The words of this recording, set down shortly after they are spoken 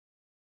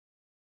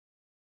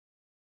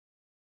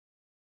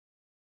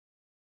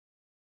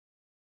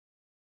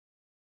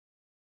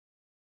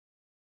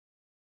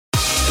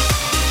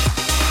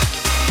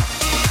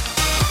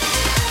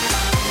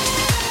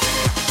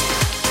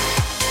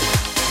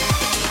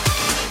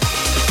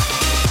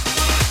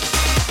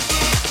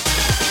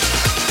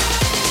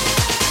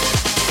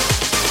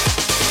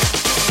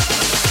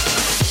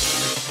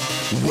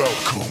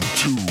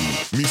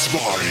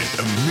Varg,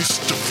 en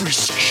Mr.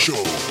 Frisk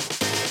Show.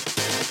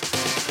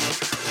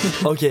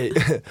 Okej,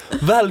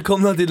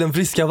 välkomna till den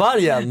friska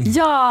vargen.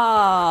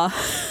 Ja!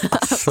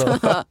 Alltså.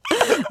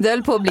 Det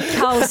höll på att bli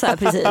kaos här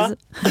precis.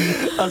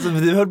 Alltså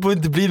det höll på att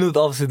inte bli något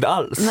avsnitt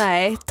alls.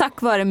 Nej,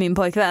 tack vare min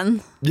pojkvän.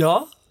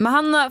 Ja. Men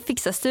han har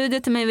fixat studio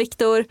till mig,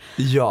 Viktor.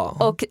 Ja.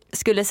 Och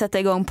skulle sätta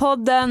igång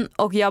podden.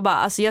 Och jag bara,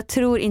 alltså jag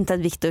tror inte att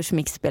Viktors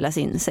mix spelas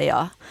in, säger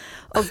jag.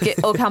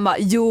 Och han bara,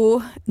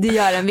 jo det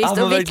gör den visst.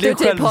 Och Viktor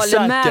typ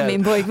håller med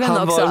min pojkvän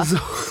han också. Var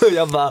så,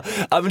 jag bara,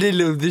 ja men det är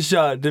lugnt, vi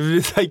kör, det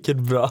blir säkert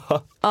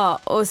bra. Ja,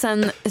 och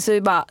sen så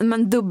jag bara,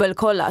 men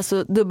dubbelkolla.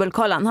 Så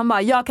dubbelkollan, han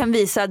bara, jag kan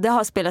visa, det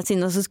har spelats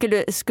in. Och så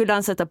skulle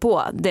han sätta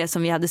på det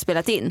som vi hade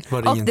spelat in. Och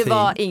ingenting? Det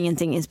var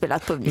ingenting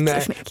inspelat på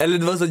Viktors mick. Eller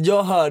det var så att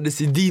jag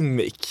hördes i din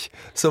mick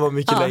som var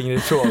mycket längre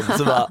ifrån.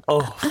 Så bara,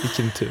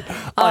 vilken tur.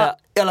 Ja,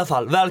 i alla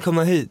fall,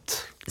 välkomna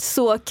hit.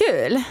 Så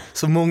kul.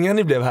 Så många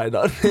ni blev här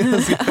idag.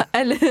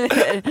 Eller hur?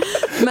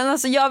 Men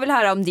alltså jag vill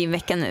höra om din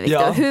vecka nu,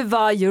 Viktor. Ja. Hur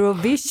var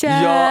Eurovision?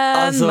 Ja,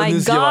 alltså My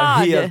nu ska God. jag vara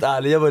helt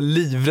ärlig. Jag var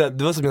livrädd.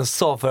 Det var som jag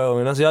sa förra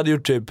gången. Alltså jag hade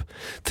gjort typ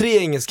 3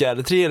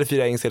 eller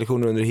 4 engelska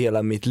lektioner under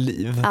hela mitt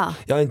liv.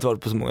 Jag har inte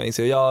varit på så många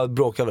engelska. Jag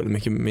bråkar väldigt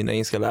mycket med mina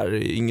engelska lärare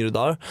i yngre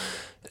dagar.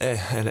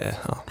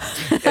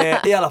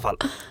 I alla fall.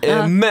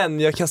 Men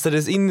jag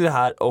kastades in i det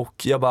här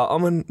och jag bara,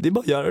 men det är bara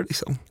att göra det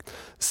liksom.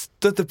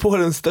 Stötte på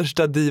den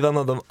största divan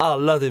av dem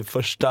alla typ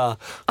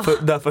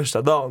den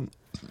första dagen.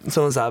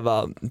 Som så här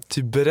bara,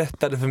 typ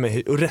berättade för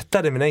mig och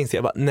rättade mina engelska.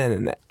 Jag bara,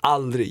 nej,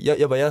 aldrig.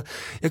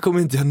 Jag kommer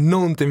inte göra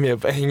någonting mer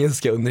på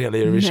engelska under hela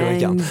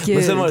Eurovision-veckan.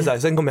 Men sen var det så här,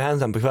 sen kom jag hem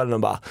sen på kvällen och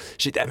bara,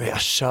 shit, men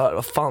jag kör,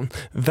 vad fan.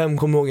 Vem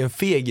kommer ihåg en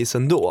fegis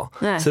ändå?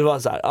 Så det var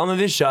så här, men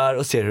vi kör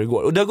och ser hur det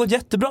går. Och det har gått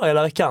jättebra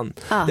hela veckan.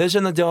 Jag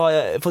känner att jag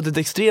har fått ett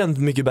extremt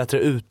mycket bättre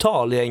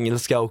uttal i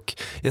engelska och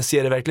jag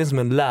ser det verkligen som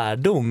en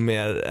lärdom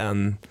mer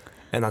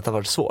än att det har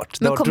varit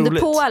svårt. Men kom du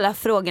på alla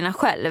frågorna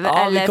själv?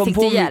 Ja, eller fick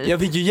du hjälp? Jag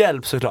fick ju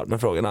hjälp såklart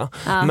med frågorna.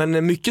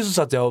 Men mycket så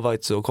satt jag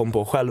och och kom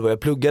på själv. Och jag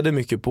pluggade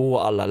mycket på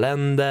alla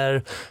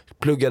länder.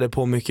 Pluggade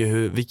på mycket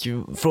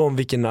från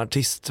vilken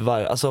artist,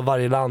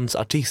 varje lands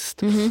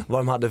artist. Vad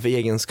de hade för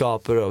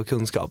egenskaper och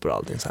kunskaper och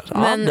allting så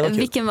här. Men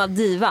vilken var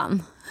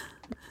divan?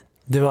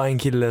 Det var en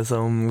kille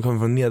som kom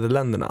från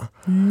Nederländerna.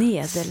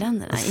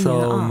 Nederländerna? Ingen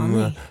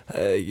aning.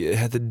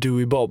 Hette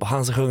Dewey Bob.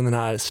 Han som sjöng den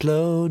här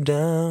Slow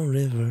down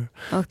river.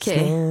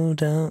 Slow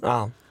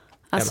down.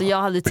 Alltså jag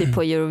hade typ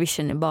på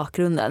Eurovision i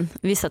bakgrunden.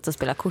 Vi satt och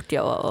spelade kort,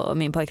 jag och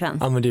min pojkvän.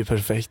 Ja, men det är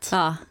perfekt.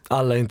 Ja.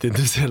 Alla är inte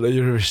intresserade av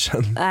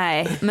Eurovision.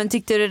 Nej, men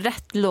tyckte du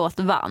rätt låt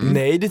vann?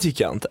 Nej, det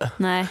tycker jag inte.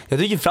 Nej. Jag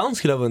tycker Frans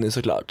skulle ha vunnit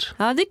såklart.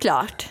 Ja, det är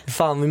klart.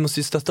 Fan, vi måste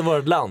ju stötta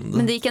vårt land.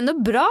 Men det gick ändå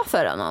bra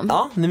för honom.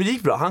 Ja, men det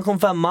gick bra. Han kom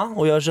 5:a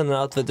och jag känner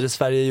att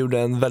Sverige gjorde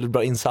en väldigt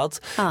bra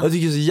insats. Jag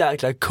tycker det är så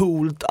jäkla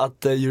coolt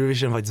att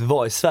Eurovision faktiskt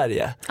var i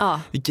Sverige.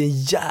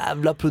 Vilken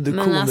jävla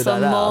produktion men alltså, det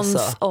där är.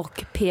 Måns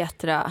och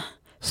Petra,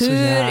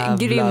 hur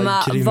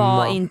grymma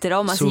var inte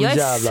de? Alltså, jag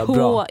är så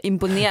bra.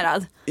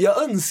 Imponerad.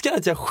 Jag önskar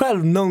att jag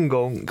själv någon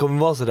gång kommer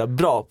vara så där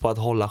bra på att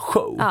hålla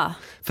show.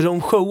 För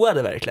de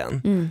showade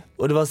verkligen.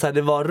 Och det var så här,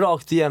 det var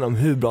rakt igenom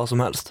hur bra som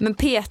helst. Men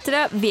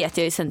Petra vet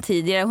jag ju sen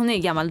tidigare. Hon är ju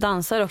gammal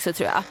dansare också,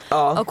 tror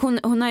jag. Och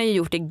hon har ju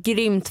gjort det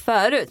grymt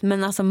förut.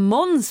 Men alltså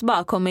Måns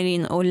bara kommer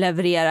in och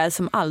levererar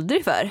som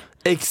aldrig för.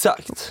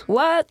 Exakt.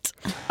 What?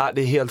 Ja,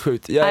 det är helt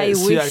sjukt. Jag är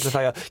så jäkla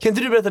taggad. Kan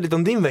inte du berätta lite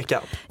om din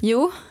vecka?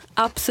 Jo,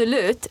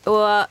 absolut.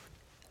 Och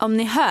om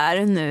ni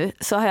hör nu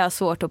så har jag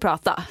svårt att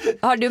prata.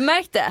 Har du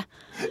märkt det?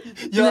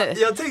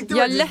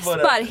 Jag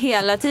läspar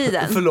hela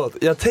tiden. Förlåt,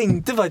 jag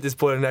tänkte faktiskt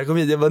på det när jag kom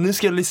hit. Jag bara, nu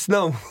ska jag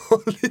lyssna och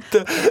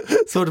lite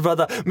svårt att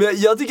prata.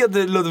 Men jag tycker att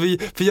det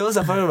låter, för jag var så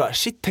här förra bara,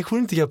 shit, tänk hon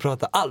inte kan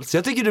prata alls.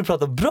 Jag tycker du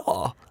pratar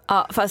bra.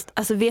 Ja, fast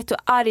alltså, vet du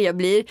hur arg jag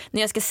blir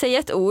när jag ska säga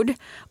ett ord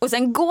och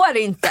sen går det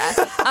inte.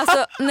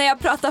 Alltså när jag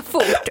pratar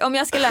fort, om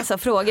jag ska läsa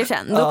frågor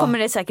sen, då kommer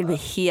det säkert bli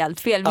helt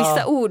fel.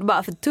 Vissa ord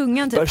bara för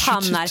tungan typ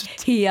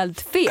hamnar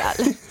helt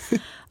fel.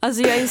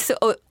 Alltså jag är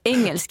så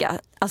engelska.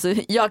 Alltså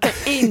jag kan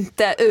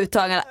inte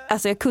uttala,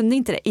 alltså jag kunde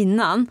inte det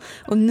innan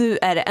och nu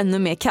är det ännu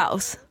mer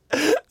kaos.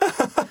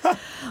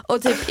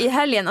 Och typ i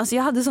helgen, alltså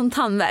jag hade sån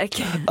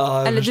tandvärk.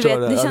 Eller du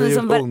vet, det kändes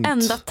som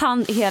varenda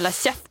tand i hela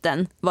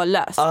käften var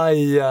lös.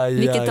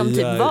 Vilket de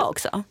typ var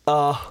också.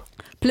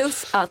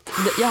 Plus att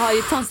jag har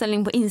ju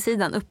tandställning på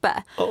insidan uppe.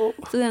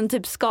 Så den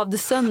typ skavde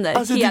sönder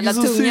alltså, hela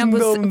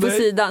tungan på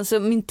sidan. Så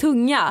min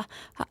tunga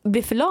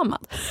blev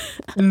förlamad.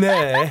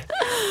 Nej.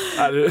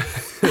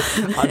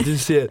 Du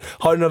ser.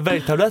 Har du några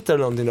värktabletter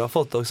eller någonting du har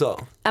fått också?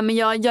 Ja, men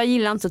jag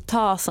gillar inte att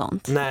ta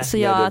sånt. Nej, så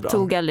jag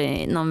tog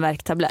aldrig någon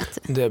värktablett.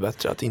 Det är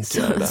bättre att inte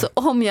göra det. Så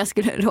om jag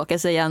skulle råka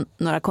säga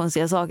några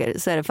konstiga saker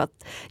så är det för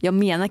att jag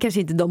menar kanske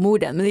inte de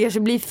orden. Men det kanske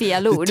blir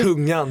fel ord. Det är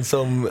tungan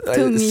som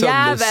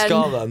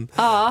sönderskaven.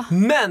 Ja.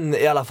 Men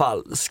i alla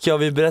fall, ska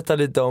vi berätta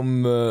lite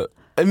om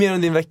mer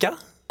om din vecka?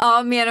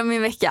 Ja, mer om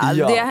min vecka.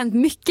 Ja. Det har hänt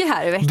mycket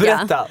här i veckan.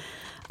 Berätta.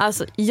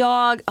 Alltså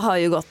jag har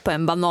ju gått på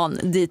en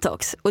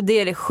banan-detox och det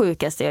är det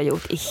sjukaste jag har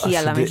gjort i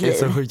hela mitt liv.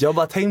 Det är så sjukt. Jag har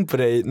bara tänkt på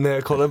dig när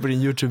jag kollar på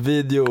din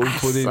YouTube-video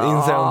och på din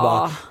Instagram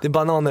bara, det är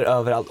bananer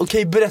överallt.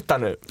 Okej, berätta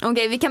nu.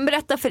 Okej, vi kan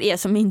berätta för er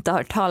som inte har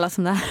hört talas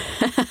om det här.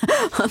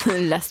 Nu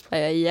läspar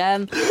jag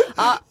igen.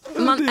 Ja,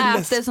 man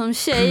äter som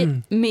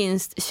tjej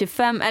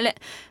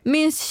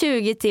minst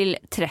 20 till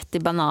 30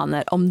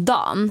 bananer om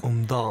dagen.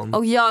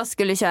 Och jag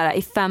skulle köra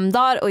i 5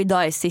 dagar och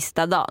idag är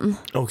sista dagen.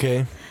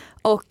 Okej.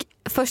 Och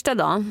första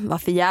dagen var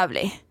för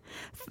jävlig.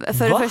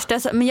 För det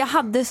första, men jag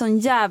hade sån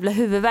jävla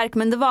huvudvärk.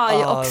 Men det var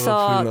ju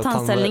också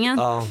tandställningen.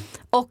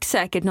 Och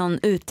säkert någon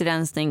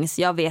utrensnings,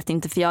 jag vet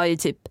inte. För jag har ju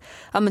typ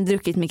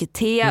druckit mycket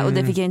te och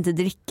det fick jag inte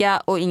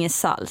dricka. Och inget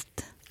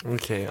salt.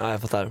 Okej,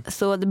 jag fattar.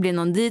 Så det blir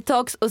någon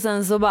detox. Och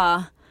sen så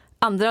bara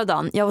andra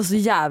dagen, jag var så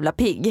jävla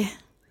pigg.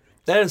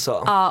 Är det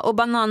så? Ja, och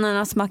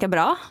bananerna smakar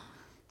bra.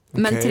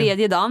 Men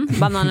tredje dagen,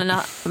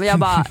 bananerna, jag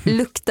bara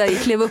luktade,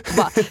 klev upp och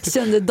bara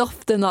kände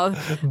doften av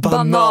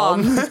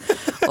banan.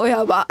 Och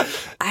jag bara,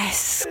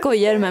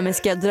 skojar med mig,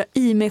 ska jag dra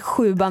i mig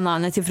 7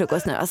 bananer till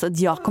frukost nu? Alltså att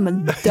jag kommer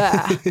dö.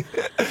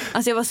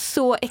 Alltså jag var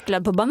så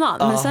äcklad på banan.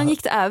 Men sen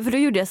gick det över, för då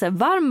gjorde jag så här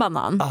varm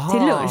banan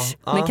till lunch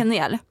med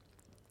kanel.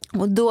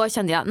 Och då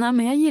kände jag, nej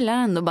men jag gillar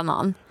ändå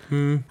banan.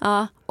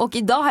 Ja, och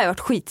idag har jag varit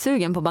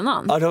skitsugen på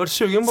banan. Ja, du har varit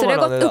sugen på så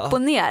banan. Så det har gått idag. Upp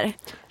och ner.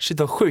 Shit,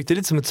 vad sjukt, det är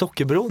lite som ett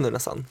sockerberoende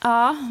nästan.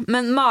 Ja,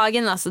 men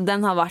magen alltså,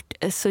 den har varit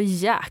så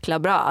jäkla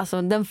bra.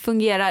 Alltså den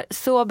fungerar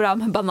så bra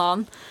med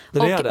banan.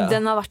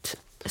 Den har varit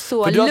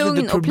så lugn och platt. Du har haft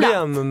lite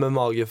problem med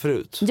magen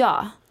förut.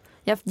 Ja,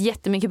 jag har haft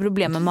jättemycket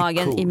problem med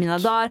magen i mina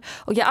dagar.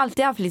 Och jag har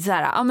alltid haft lite så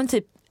här, men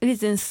typ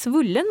lite en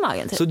svullen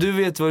magen typ. Så du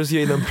vet vad du ska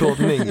göra innan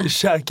plåtning?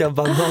 Käka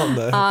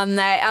bananer.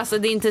 Nej, alltså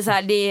det är inte så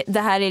här, det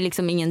här är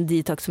liksom ingen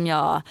detox som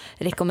jag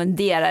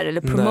rekommenderar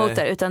eller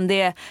promotar. Utan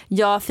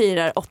jag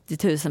firar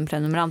 80 000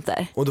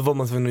 prenumeranter. Och då var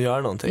man tvungen att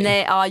göra någonting?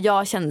 Nej,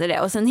 jag kände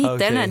det. Och sen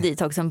hittade jag den här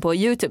detoxen på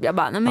YouTube. Jag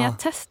bara, nej men jag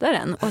testar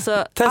den. Och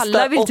så testa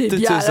alla vill typ 80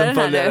 000 göra den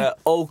här nu.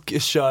 Och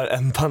kör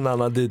en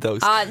banana-detox.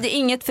 Ja, det är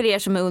inget för er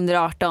som är under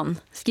 18.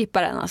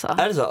 Skippa den alltså.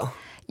 Är det så?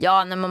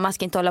 Ja, nej, man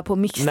ska inte hålla på och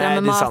mixtra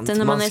med maten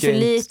när man är så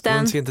liten.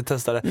 Man ska inte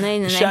testa det.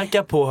 Nej.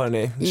 Käka på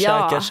hörni.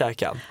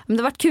 Käka. Men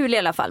det har varit kul i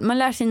alla fall. Man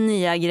lär sig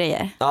nya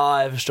grejer.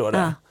 Ja, jag förstår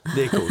det.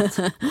 Det är coolt.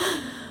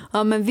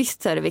 Ja, men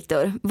visst är det,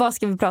 Viktor. Vad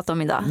ska vi prata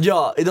om idag?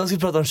 Ja, idag ska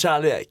vi prata om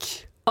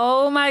kärlek.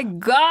 Oh my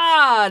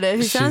god,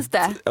 hur känns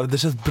det? Ja, det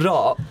känns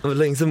bra. Det var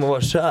länge sedan man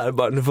var kär.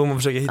 Bara, nu får man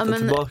försöka hitta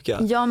tillbaka.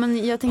 Ja,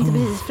 men jag tänkte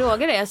precis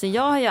fråga dig. Alltså,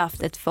 jag har ju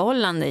haft ett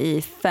förhållande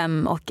i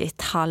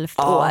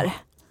 5,5 år.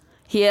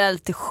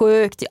 Helt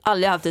sjukt, jag har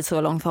aldrig haft ett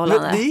så långt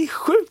förhållande. Men det är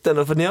sjukt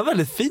ändå, för ni har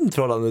väldigt fint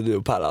förhållande du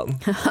och Pärlan.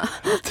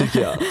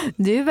 Tycker jag.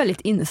 Du är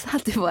väldigt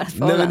insatt i vårt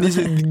förhållande.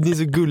 Nej, men ni är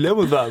så gulliga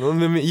mot varandra.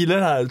 Men jag gillar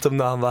det här som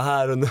när han var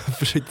här och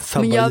försökte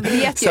samma. Men jag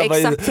vet ju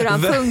exakt hur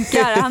han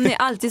funkar. Han är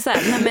alltid så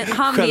här, nej, men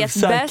han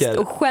vet bäst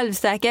och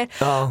självsäker.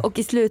 Och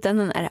i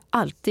slutändan är det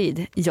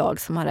alltid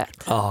jag som har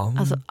rätt.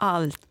 Alltså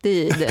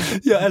alltid.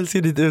 Jag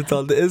älskar ditt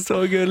uttal, det är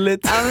så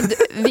gulligt. Ja,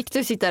 men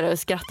Victor sitter och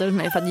skrattar åt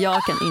mig för att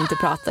jag kan inte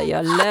prata,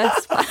 jag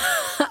läspar.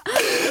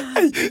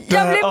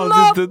 Jag blev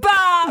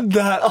mobbad!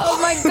 Oh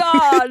my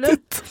god!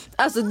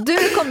 Alltså du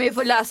kommer ju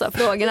få läsa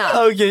frågorna.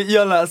 Okej,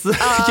 jag läser.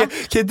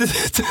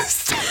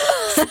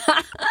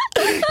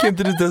 Kan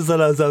inte du testa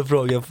läsa en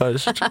fråga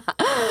först?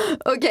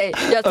 Okej,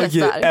 jag testar.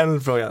 Okej,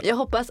 en fråga. Jag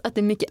hoppas att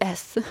det är mycket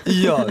S.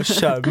 Ja,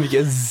 kör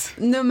mycket S.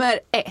 Nummer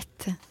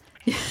 1.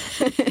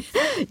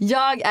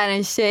 Jag är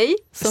en tjej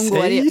som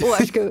går i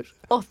årskurs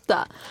 8.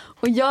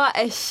 Och jag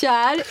är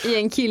kär i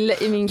en kille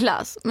i min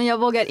klass. Men jag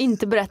vågar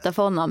inte berätta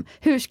för honom.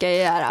 Hur ska jag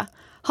göra?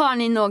 Har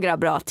ni några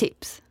bra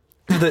tips?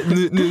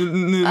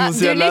 Nu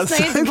måste jag läsa.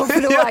 Du lyssnar inte på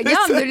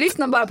frågan. Du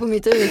lyssnar bara på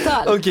mitt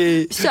uttal.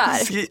 Okej,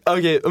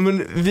 kör.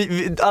 Men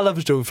vi alla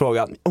förstod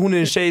frågan. Hon är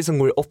en tjej som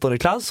går i 8:e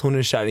klass. Hon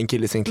är kär i en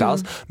kille i sin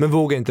klass. Men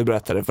vågar inte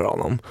berätta det för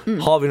honom.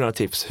 Har vi några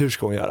tips? Hur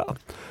ska hon göra?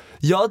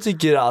 Jag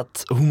tycker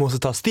att hon måste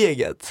ta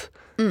steget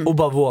och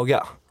bara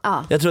våga.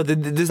 Jag tror att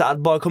det är så att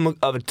bara komma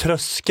över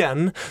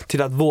tröskeln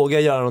till att våga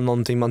göra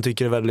någonting man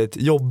tycker är väldigt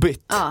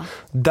jobbigt.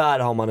 Där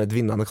har man ett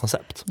vinnande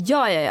koncept.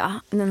 Ja.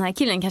 Den här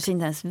killen kanske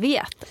inte ens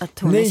vet att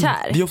hon är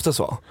kär. Det är ofta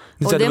så.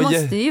 Och det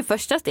måste ju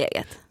första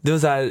steget. Det var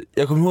så här,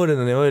 jag kommer ihåg det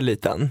när jag var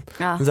liten.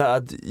 Så här,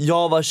 att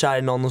jag var kär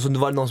i någon och så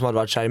var det någon som hade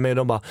varit kär i mig och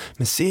de bara,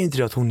 men ser inte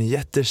du att hon är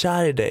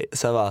jättekär i dig?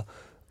 Så jag bara,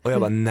 och jag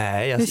bara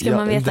nej. Hur ska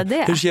man veta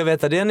det? Hur ska jag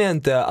veta det när jag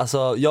inte,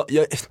 alltså,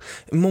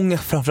 många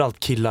framförallt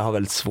killar har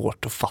väldigt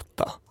svårt att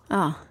fatta.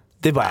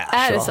 Det bara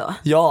är så. Det så?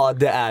 Ja,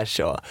 det är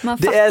så.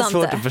 Det är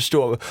svårt att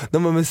förstå.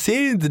 Men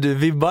ser inte du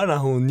vibbarna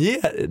hon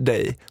ger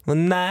dig?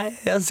 Men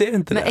nej, jag ser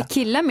inte det. Men är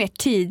killar mer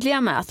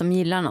tydliga med att de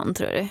gillar någon,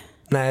 tror du?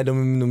 Nej,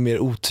 de är nog mer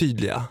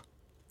otydliga.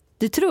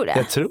 Du tror det?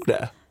 Jag tror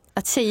det.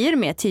 Att tjejer är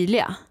mer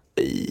tydliga?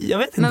 Jag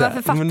vet inte. Men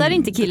varför fattar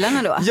inte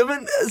killarna då? Ja,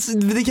 men alltså,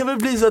 det kan väl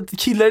bli så att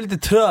killar är lite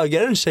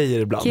trögare än tjejer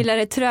ibland. Killar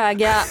är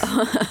tröga.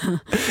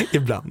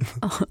 Ibland.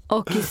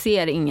 Och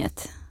ser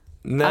inget.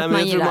 Nej,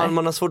 men jag tror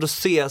man har svårt att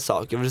se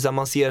saker. För det är så här,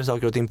 man ser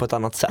saker och ting på ett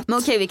annat sätt. Men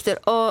okej,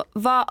 Viktor, och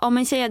om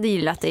en tjej hade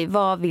gillat dig,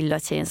 vad vill du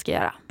att tjejen ska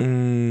göra?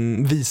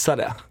 Visa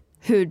det.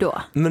 Hur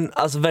då? Men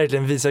alltså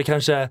verkligen visa,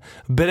 kanske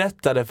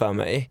berätta det för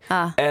mig.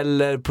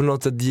 Eller på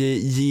något sätt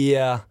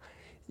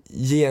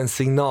ge en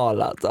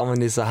signal att men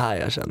det är så här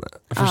jag känner.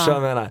 Förstår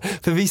jag menar?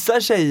 För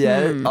vissa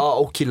tjejer,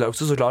 och killar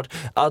också såklart,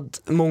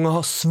 att många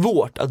har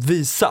svårt att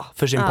visa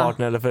för sin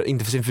partner, eller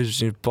inte för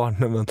sin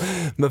partner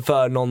men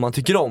för någon man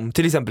tycker om.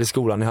 Till exempel i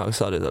skolan i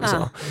högstadiet eller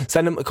så.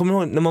 Sen kommer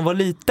jag ihåg, när man var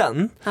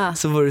liten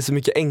så var det så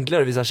mycket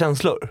enklare att visa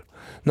känslor.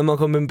 När man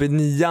kom upp i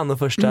 9:an och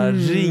första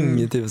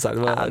ring typ så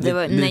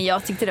här, nej,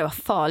 jag tyckte det var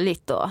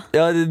farligt då.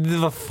 Ja, det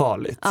var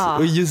farligt.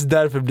 Och just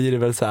därför blir det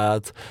väl så här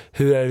att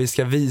hur är det vi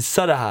ska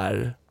visa det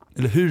här?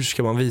 Eller hur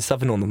ska man visa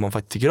för någon att man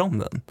faktiskt tycker om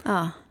den?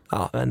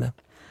 Ja, men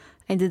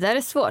det där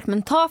är svårt,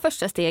 men ta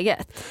första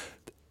steget.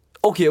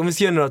 Okej, om vi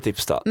ska göra några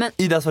tips då.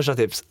 Idas första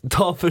tips,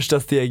 ta första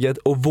steget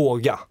och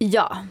våga.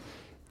 Ja.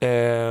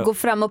 Gå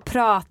fram och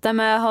prata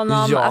med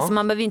honom. Alltså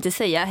man behöver inte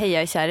säga hej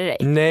jag är kär i dig.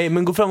 Nej,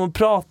 men gå fram och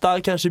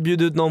prata. Kanske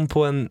bjuda ut någon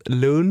på en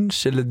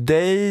lunch eller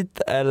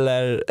dejt.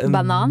 Eller en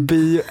banan.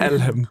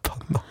 Eller en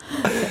banan.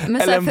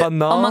 Men eller en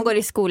banan. Om man går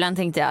i skolan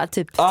tänkte jag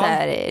typ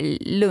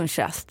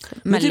lunchrast.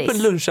 Men typ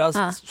en lunchrast.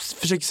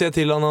 Försök säga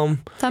till honom.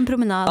 Ta en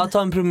promenad.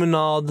 Ta en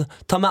promenad.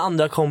 Ta med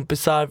andra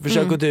kompisar.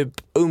 Försök att typ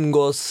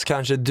umgås.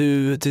 Kanske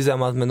du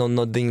tillsammans med någon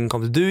av din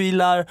kompis du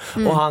gillar.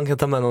 Och han kan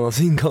ta med någon av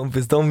sin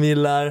kompis de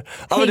gillar.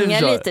 Hänga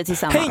lite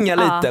tillsammans. Hänga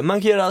lite.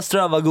 Man kan göra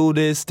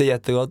strövagodis. Det är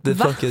jättegott. Jag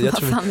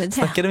tror vi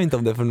snackade inte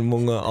om det för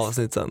många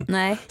avsnitt sen.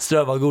 Nej.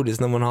 Strövagodis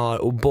när man har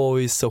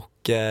O'boy,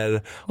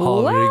 socker,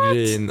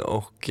 havregryn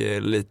och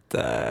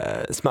lite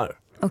smör.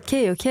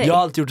 Okej. Jag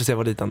har alltid gjort det sedan jag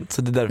var liten,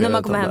 så det är därför när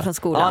man kommer hem från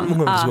skolan. Ja, när man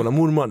kommer hem från skolan.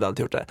 Mormor hade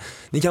alltid gjort det.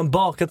 Ni kan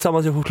baka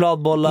tillsammans med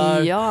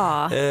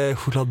chokladbollar.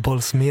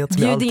 Chokladbollsmet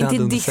som jag alltid hade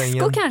under sängen.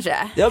 Bjud in till disco kanske?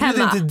 Jag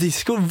bjud in till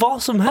disco,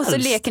 vad som helst.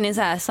 Och så leker ni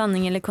så här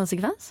sanning eller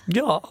konsekvens.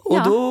 Ja, och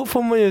då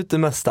får man ju ut det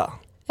mesta.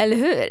 Eller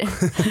hur?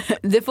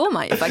 Det får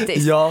man ju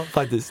faktiskt. Ja,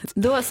 faktiskt.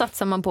 Då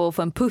satsar man på att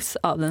få en puss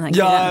av den här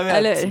killen. Ja, jag vet.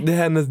 Eller? Det är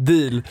hennes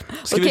deal.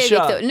 Okej,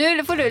 Victor,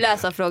 nu får du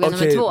läsa fråga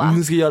nummer 2.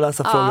 Nu ska jag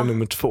läsa fråga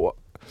nummer 2.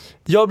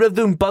 Jag blev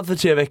dumpad för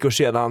 3 veckor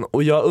sedan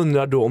och jag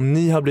undrar då om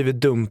ni har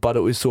blivit dumpade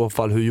och i så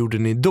fall hur gjorde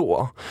ni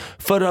då?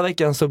 Förra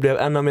veckan så blev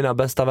en av mina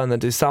bästa vänner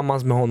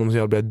tillsammans med honom som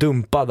jag blev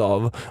dumpad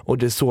av och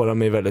det sårar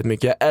mig väldigt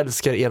mycket. Jag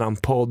älskar eran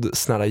podd,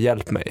 snälla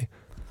hjälp mig.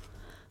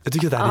 Jag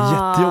tycker att det här är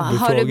en jättejobbig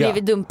fråga. Har du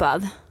blivit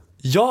dumpad?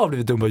 Jag har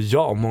blivit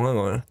dumpad, många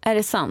gånger. Är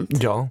det sant?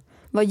 Ja.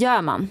 Vad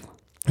gör man?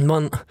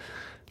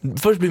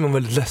 Först blir man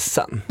väldigt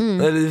ledsen.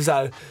 Eller så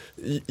här,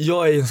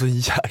 jag är en så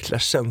jäkla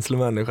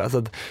känslomänniska så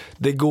att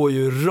det går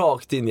ju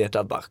rakt in i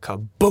hjärtat, bara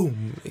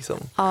kaboom liksom.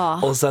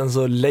 Och sen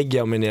så lägger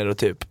jag mig ner och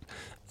typ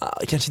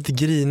kanske inte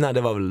grinar,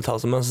 det var väl ett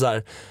tag, men så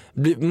här,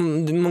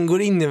 man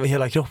går in i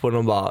hela kroppen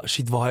och bara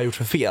shit, vad har jag gjort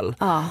för fel?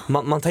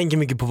 Man tänker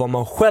mycket på vad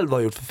man själv har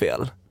gjort för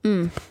fel.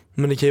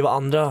 Men det kan ju vara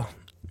andra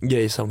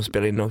grejer som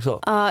spelar in också.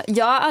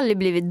 Jag har aldrig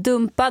blivit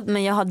dumpad,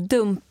 men jag har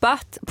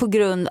dumpat på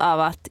grund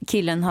av att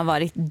killen har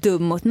varit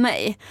dum mot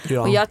mig.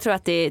 Och jag tror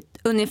att det är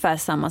ungefär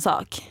samma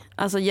sak.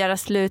 Alltså göra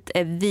slut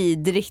är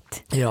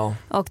vidrigt.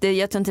 Och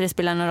jag tror inte det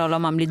spelar någon roll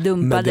om man blir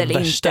dumpad eller inte.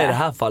 Men det värsta i det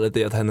här fallet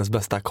är att hennes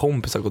bästa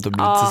kompis har gått och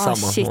blivit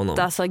tillsammans med honom.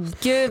 Alltså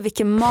gud,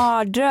 vilken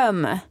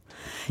mardröm.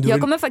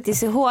 Jag kommer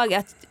faktiskt ihåg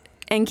att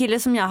en kille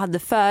som jag hade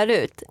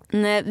förut,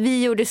 när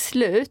vi gjorde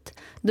slut,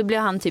 då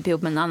blev han typ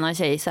ihop med en annan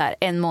tjej så här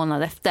 1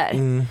 månad efter.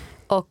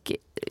 Och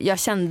jag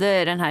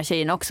kände den här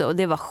tjejen också och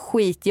det var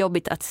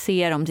skitjobbigt att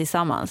se dem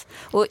tillsammans.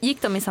 Och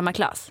gick de i samma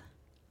klass?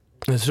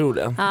 Jag tror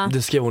det.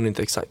 Det skrev hon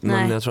inte exakt,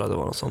 men jag tror att det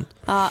var något sånt.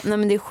 Nej,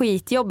 men det är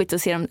skitjobbigt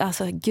att se dem.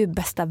 Alltså gud,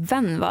 bästa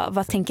vän,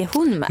 vad tänker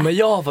hon med? Men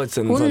jag har faktiskt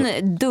hon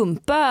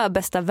dumpar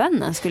bästa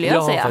vännen skulle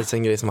jag säga. Jag har faktiskt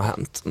en grej som har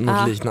hänt,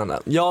 något liknande.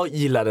 Jag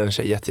gillade en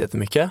tjej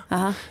jättemycket.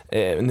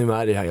 Nu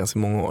är det här ganska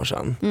många år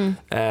sedan.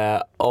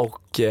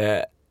 Och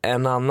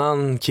en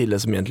annan kille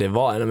som egentligen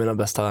var en av mina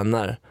bästa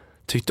vänner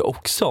tyckte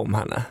också om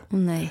henne.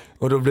 Nej.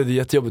 Och då blev det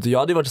jättejobbigt. Och jag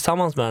hade varit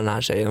tillsammans med den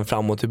här tjejen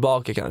fram och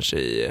tillbaka kanske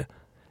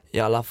i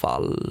alla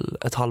fall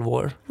ett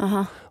halvår.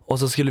 Och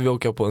så skulle vi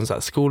åka på en så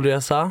här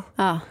skolresa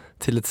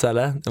till ett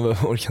ställe. Jag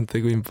orkar inte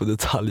gå in på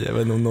detaljer, jag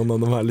vet inte om någon av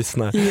de här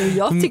lyssnar.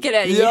 Jag tycker det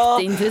är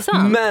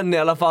jätteintressant. Men i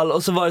alla fall,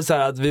 och så var det så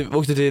här att vi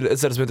åkte till ett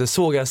ställe som heter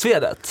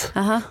Sågarsvedet.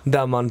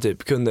 Där man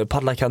typ kunde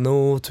paddla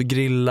kanot och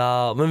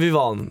grilla. Men vi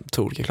var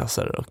 2 olika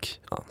klasser och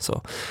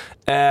så.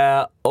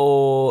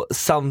 Och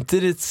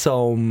samtidigt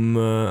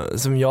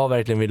som jag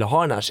verkligen ville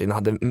ha den här tjejen,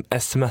 hade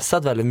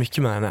smsat väldigt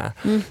mycket med henne.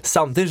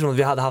 Samtidigt som att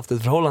vi hade haft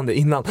ett förhållande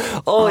innan.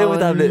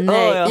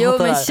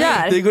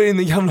 Det går in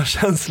i gamla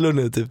känslor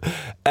nu typ.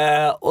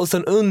 Och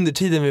sen under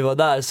tiden vi var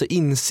där så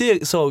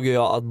insåg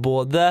jag att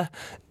både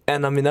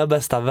en av mina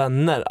bästa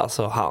vänner,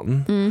 alltså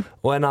han,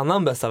 och en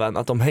annan bästa vän,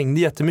 att de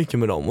hängde jättemycket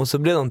med dem. Och så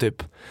blev de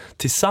typ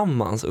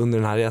tillsammans under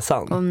den här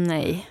resan.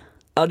 Nej.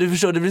 Ja, du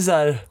förstår, det blir så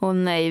här.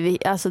 Nej,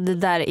 alltså det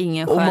där är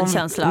ingen skön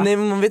känsla. Nej,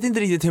 men man vet inte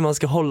riktigt hur man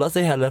ska hålla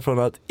sig heller från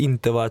att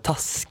inte vara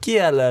taskig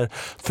eller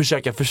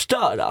försöka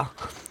förstöra.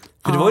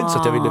 För det var ju inte så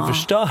att jag ville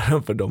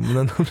förstöra för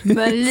dem.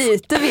 Men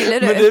lite ville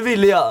du. Men det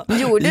ville jag.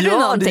 Gjorde du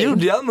någonting? Ja, det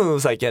gjorde jag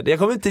nog säkert. Jag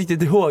kommer inte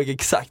riktigt ihåg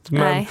exakt.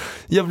 Men Nej.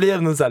 jag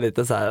blev nog så här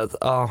lite så här att,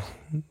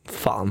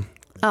 fan.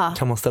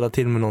 Kan man ställa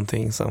till med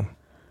någonting så...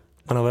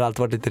 Man har väl alltid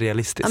varit lite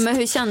realistisk. Ja, men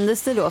hur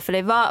kändes det då för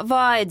dig? Vad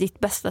är ditt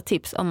bästa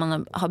tips om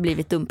man har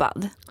blivit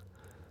dumpad?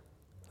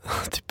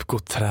 Typ gå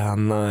och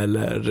träna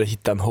eller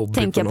hitta en hobby.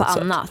 Tänka på något på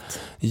sätt. annat.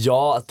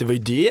 Ja, att det var ju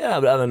det.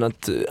 Även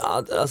att,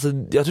 alltså,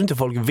 jag tror inte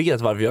folk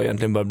vet varför jag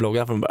egentligen började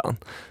blogga från början.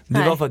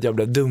 Det var för att jag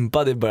blev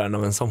dumpad i början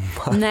av en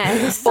sommar. Nej,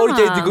 det är sant.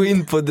 Orkar inte gå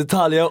in på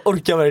detaljer, jag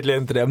orkar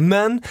verkligen inte det.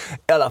 Men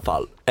i alla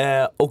fall.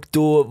 Och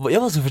då,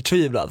 jag var så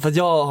förtvivlad för att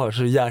jag har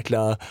så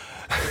jäkla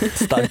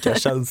starka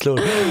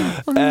känslor.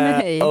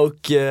 Nej.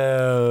 Och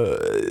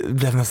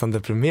blev nästan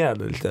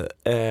deprimerad lite.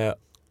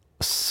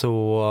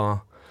 Så...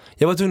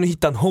 Jag var tvungen att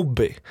hitta en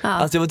hobby.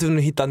 Alltså jag var tvungen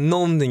att hitta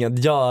någonting att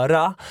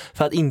göra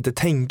för att inte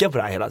tänka på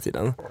det här hela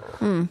tiden.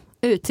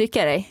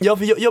 Uttrycka dig. Ja,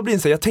 för jag blir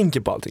så här, jag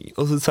tänker på allting.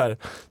 Och så här,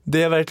 det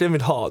jag verkligen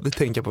vill ha, det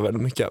tänker jag på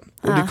väldigt mycket.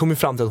 Och det kom ju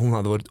fram till att hon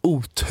hade varit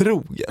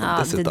otrogen. Ja,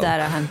 dessutom. det där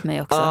har hänt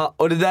mig också.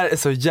 Och det där är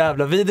så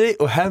jävla vidrig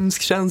och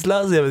hemsk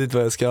känsla. Så jag vet inte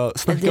vad jag ska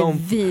snacka om.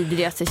 Det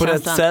vidrigaste på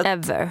känslan rätt sätt.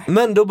 ever.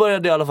 Men då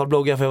började jag i alla fall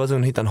blogga för jag var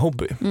tvungen att hitta en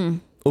hobby.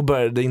 Och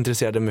började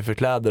intressera mig för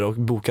kläder och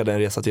bokade en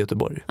resa till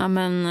Göteborg. Ja,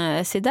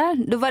 men se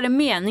där. Då var det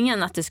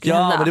meningen att det skulle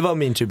hända. Ja, men det var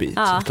min to be,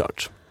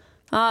 såklart.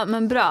 Ja,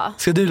 men bra.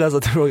 Ska du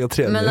läsa till fråga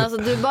 3 Men nu? alltså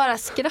du bara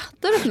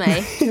skrattar åt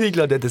mig. Det är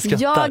klart att jag inte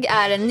skrattar. Jag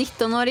är en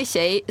 19-årig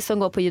tjej som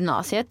går på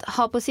gymnasiet.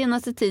 Har på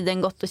senaste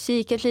tiden gått och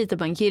kikat lite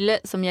på en kille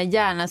som jag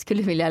gärna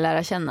skulle vilja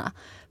lära känna.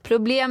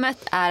 Problemet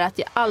är att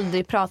jag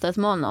aldrig pratat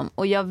med honom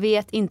och jag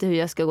vet inte hur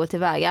jag ska gå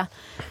tillväga.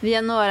 Vi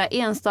har några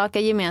enstaka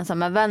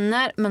gemensamma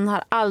vänner men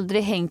har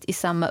aldrig hängt i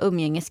samma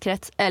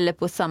umgängeskrets eller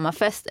på samma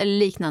fest eller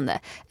liknande.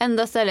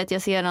 Enda stället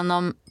jag ser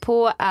honom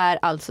på är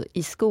alltså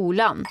i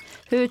skolan.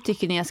 Hur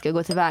tycker ni jag ska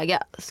gå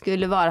tillväga?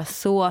 Skulle vara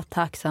så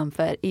tacksam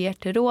för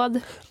ert råd.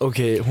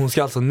 Okej, hon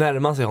ska alltså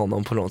närma sig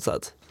honom på något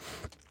sätt.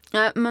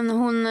 Men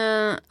hon,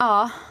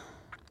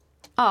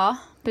 ja,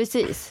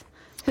 precis.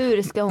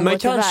 Hur ska hon Men gå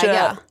kanske,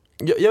 tillväga?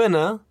 jag vet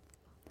inte.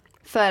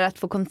 För att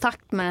få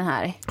kontakt med den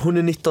här. Hon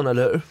är 19,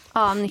 eller hur?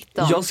 Ja,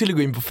 19. Jag skulle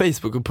gå in på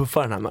Facebook och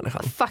puffa den här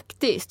människan.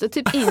 Faktiskt, och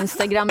typ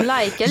Instagram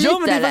likea lite. Ja,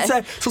 men det är eller? väl så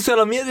här,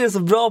 sociala medier är så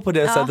bra på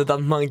det sättet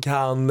att man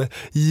kan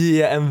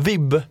ge en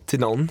vibb till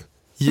någon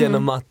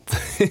genom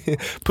att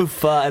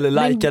puffa eller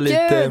likea lite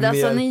mer. Men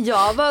alltså mer. när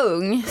jag var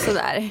ung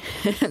sådär,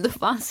 då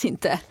fanns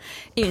inte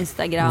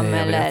Instagram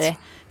eller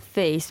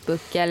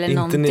Facebook eller inte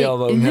någonting. När jag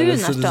var ung heller,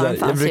 så Lunarstorm fanns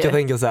jag brukar ju.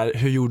 tänka så här,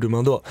 hur gjorde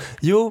man då?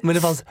 Jo, men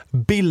det fanns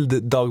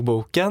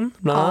bilddagboken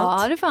bland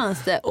annat. Ja, det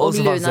fanns det. Och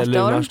så fanns det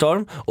Lunarstorm.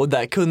 Lunarstorm. Och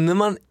där kunde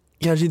man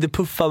kanske inte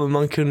puffa, men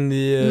man kunde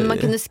ju... Man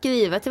kunde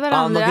skriva till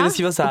varandra. man kunde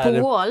skriva så här,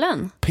 på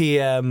wallen.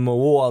 PM och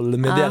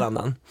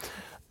wall-meddelanden.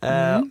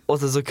 Och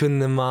så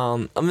kunde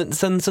man... men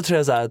sen så tror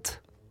jag så här att...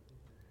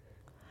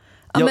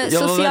 men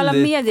sociala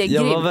medier,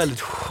 jag var grymt.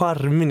 väldigt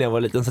charmig när jag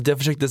var liten, så att jag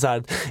försökte så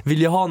här,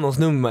 vill jag ha någons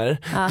nummer,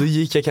 då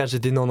gick jag kanske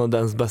till någon av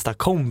dens bästa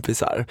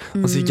kompisar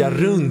och så gick jag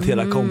runt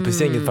hela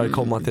kompisgänget för att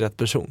komma till rätt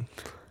person.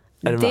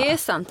 Det är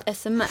sant,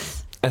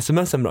 SMS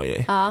är en bra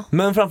grej. Ja.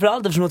 Men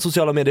framförallt eftersom att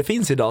sociala medier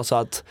finns idag, så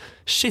att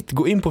shit,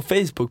 gå in på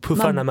Facebook,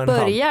 puffa den här Man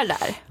människan. börjar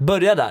där.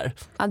 Börja där.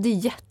 Ja, det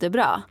är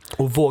jättebra.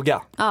 Och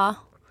våga. Ja.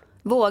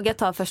 Våga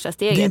ta första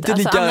Det är steget. inte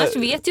Alltså, lika- annars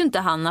vet ju inte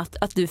han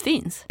att du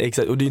finns.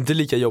 Exakt, och det är inte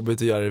lika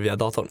jobbigt att göra det via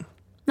datorn.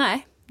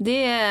 Nej,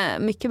 det är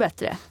mycket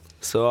bättre.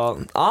 Så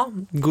ja,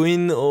 gå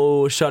in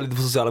och kör lite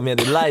på sociala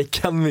medier.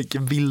 Likea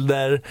mycket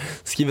bilder,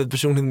 skriv ett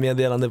personligt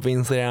meddelande på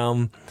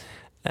Instagram.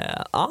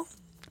 Ja.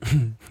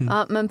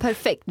 Ja, men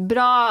perfekt.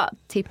 Bra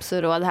tips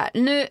och råd här.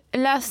 Nu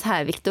läs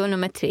här, Viktor,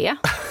 nummer 3.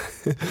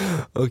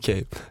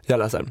 Okej, jag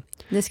läser.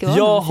 Det ska vara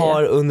Jag nummer 4.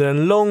 har under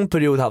en lång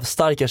period haft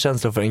starka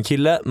känslor för en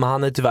kille, men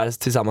han är tyvärr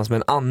tillsammans med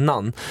en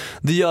annan.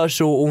 Det gör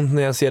så ont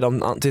när jag ser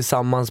dem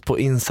tillsammans på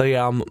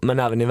Instagram, men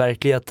även i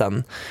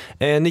verkligheten.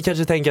 Ni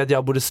kanske tänker att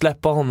jag borde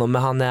släppa honom,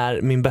 men han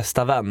är min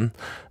bästa vän.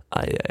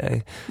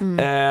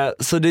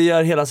 Så det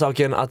gör hela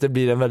saken att det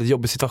blir en väldigt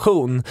jobbig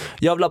situation.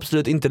 Jag vill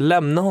absolut inte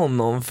lämna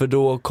honom, för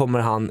då kommer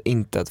han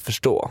inte att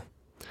förstå.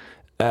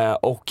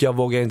 Och jag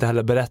vågar inte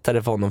heller berätta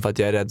det för honom för att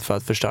jag är rädd för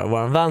att förstöra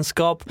vår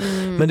vänskap.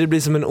 Men det blir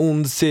som en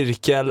ond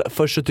cirkel.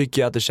 Först så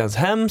tycker jag att det känns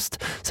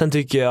hemskt,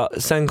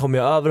 sen kommer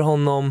jag över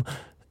honom.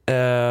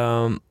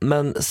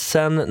 Men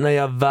sen när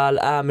jag väl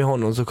är med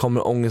honom så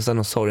kommer ångesten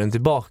och sorgen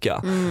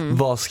tillbaka.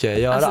 Vad ska jag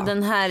göra? Alltså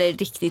den här är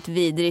riktigt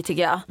vidrig,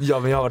 tycker jag. Ja,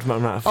 men jag har varit med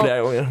om den här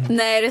flera gånger.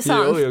 Nej, är det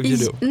sant?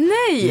 Jo.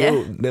 Nej!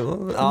 Jo, det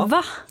var, ja.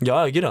 Va?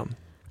 Ja, gud då.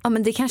 Ja,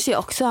 men det kanske jag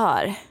också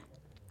har.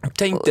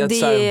 Tänk dig att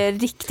så här, Det är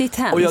riktigt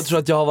hemskt. och jag tror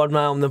att jag har varit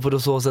med om det på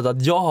så sätt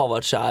att jag har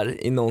varit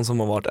kär i någon som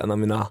har varit en av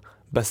mina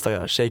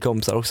bästa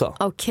tjejkompisar också.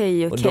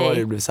 Okej. Och då har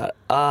det blivit så här,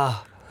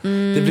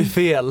 det blir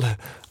fel.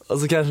 och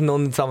så kanske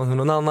någon tillsammans med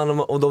någon annan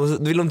och då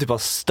vill de typ ha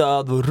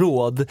stöd och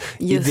råd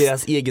Just. i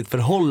deras eget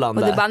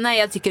förhållande. Och du bara, nej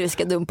jag tycker du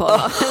ska dumpa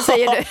honom,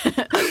 säger du.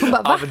 Hon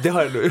bara, va? Ja, men det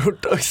har jag nog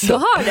gjort också. Du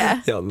har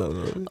det? Ja,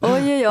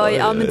 Oj,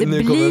 ja men det Nu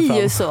kommer blir fram.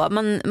 ju så.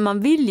 Man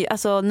vill ju,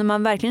 alltså när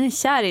man verkligen är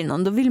kär i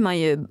någon, då vill man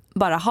ju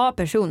bara ha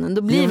personen.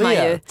 Då blir Jag man ju,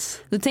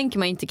 vet. då tänker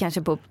man ju inte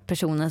kanske på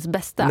personens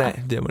bästa.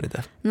 Nej, det gör man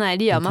inte. Nej,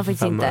 det gör man för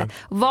faktiskt 5 inte. öre.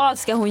 Vad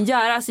ska hon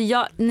göra? Alltså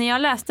när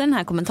jag läste den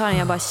här kommentaren,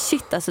 jag bara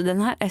shit, alltså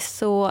den här är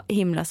så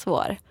himla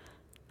svår.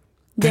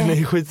 Den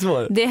är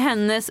skitsvår. Det är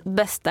hennes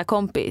bästa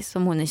kompis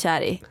som hon är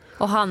kär i.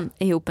 Och han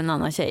är ihop med en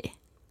annan tjej.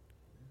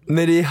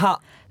 Nej, det är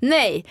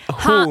Nej,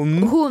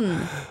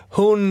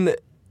 hon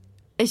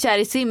är kär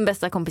i sin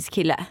bästa kompis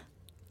kille.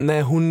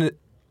 Nej, hon...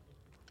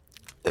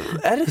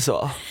 Är det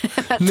så?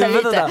 Vänta Nej,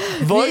 lite.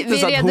 var det inte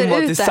så att hon reder var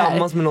ut det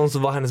tillsammans med någon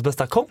som var hennes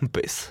bästa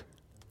kompis?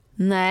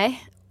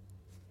 Nej,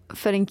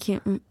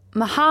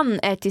 men han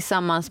är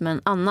tillsammans med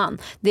en annan.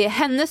 Det är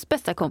hennes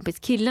bästa kompis,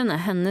 killen är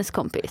hennes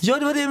kompis. Ja,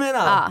 det var det jag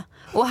menade. Ja.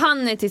 Och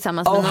han är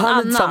tillsammans med Och någon han är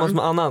annan. tillsammans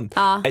med annan.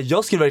 Ja.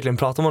 Jag skulle verkligen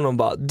prata med honom och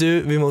bara,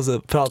 du, vi måste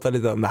prata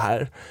lite om det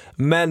här.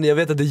 Men jag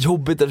vet att det är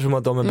jobbigt eftersom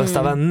att de är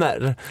bästa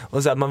vänner.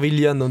 Och så här, man vill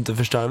ju ändå inte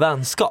förstöra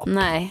vänskap.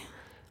 Nej.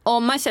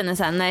 Om man känner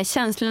så här, nej,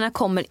 känslorna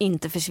kommer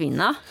inte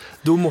försvinna.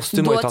 Då måste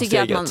man ju Då ta tycker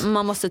jag steget. att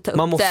man måste ta upp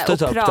Man måste det och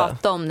ta upp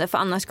prata om det. För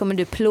annars kommer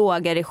du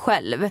plåga dig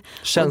själv.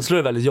 Känslor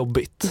är väldigt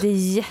jobbigt. Det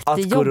är Att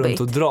gå runt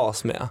jättejobbigt. och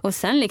dras med. Och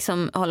sen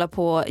liksom hålla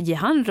på och ge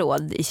han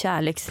råd i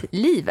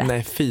kärlekslivet.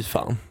 Nej, fy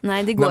fan.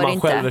 Nej, det När går man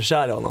inte. själv är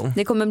kär i honom.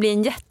 Det kommer bli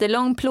en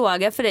jättelång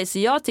plåga för dig. Så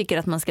jag tycker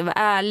att man ska vara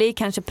ärlig,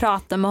 kanske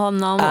prata med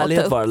honom och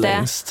Ärlighet ta var upp det.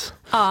 längst.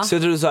 Ja. Så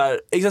jag tror så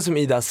här, exakt som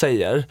Ida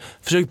säger,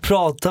 försök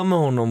prata med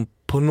honom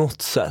på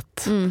något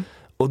sätt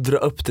och dra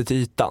upp det till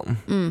ytan.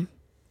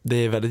 Det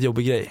är en väldigt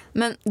jobbig grej.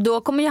 Men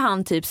då kommer ju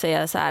han typ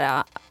säga så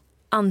här: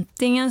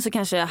 antingen så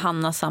kanske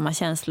han har samma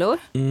känslor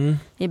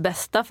i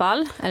bästa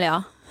fall, eller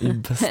ja, I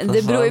bästa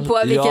det beror ju på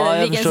fall. Ja, jag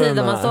vilken förstår sida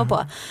det man med. står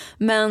på.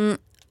 Men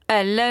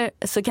eller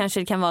så kanske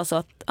det kan vara så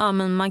att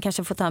men man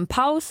kanske får ta en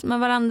paus med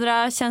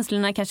varandra,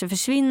 känslorna kanske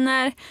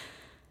försvinner.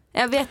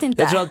 Jag vet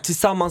inte. Jag tror att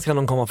tillsammans kan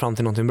de komma fram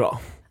till någonting bra.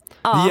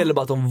 Ja. Det gäller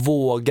bara att de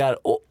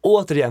vågar, och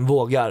återigen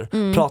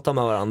vågar prata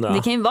med varandra. Det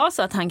kan ju vara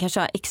så att han kanske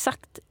har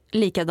exakt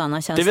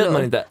likadana känslor. vet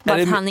man inte. Bara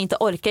Är att det- han inte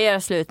orkar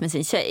göra slut med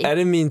sin tjej. Är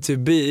det mean to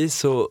be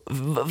så,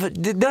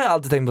 det har jag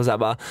alltid tänkt på så här,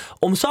 bara,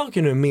 om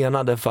saker nu är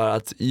menade för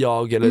att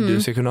jag eller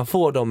du ska kunna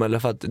få dem eller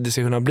för att det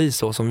ska kunna bli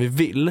så som vi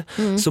vill,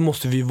 så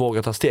måste vi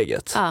våga ta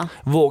steget. Ja.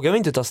 Vågar vi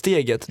inte ta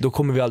steget, då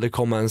kommer vi aldrig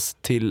komma ens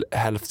till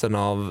hälften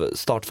av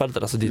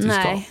startfältet, alltså dit vi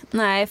ska.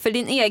 Nej, för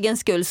din egen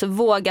skull så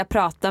våga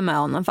prata med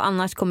honom, för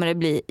annars kommer det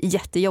bli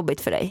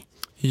jättejobbigt för dig.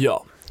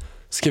 Ja.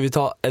 Ska vi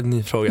ta en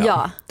ny fråga?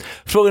 Ja.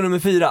 Fråga nummer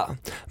 4.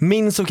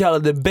 Min så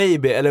kallade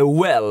baby,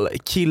 eller well,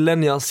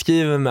 killen jag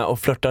skriver med och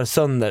flörtar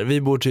sönder.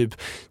 Vi bor typ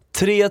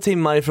 3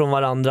 timmar ifrån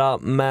varandra,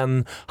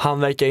 men han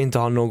verkar inte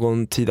ha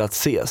någon tid att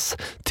ses.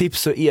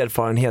 Tips och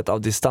erfarenhet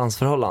av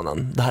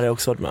distansförhållanden. Det här har jag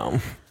också varit med om.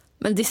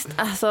 Men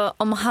alltså,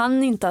 om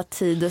han inte har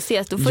tid att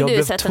ses, då får Jag du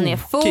blev sätta ner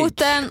tokig.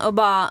 foten och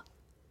bara,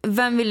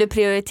 vem vill du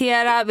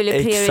prioritera? Vill du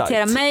prioritera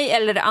Exakt. mig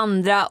eller det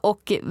andra?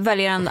 Och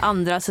väljer den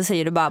andra så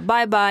säger du bara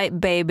bye bye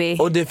baby.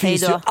 Och det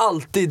finns hejdå. ju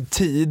alltid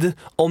tid,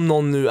 om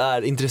någon nu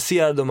är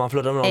intresserad och man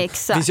flörtar med någon.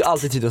 Exakt. Det finns ju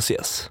alltid tid att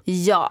ses.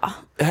 Ja.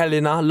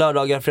 Helgerna,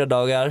 lördagar,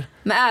 fredagar.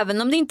 Men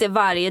även om det inte är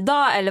varje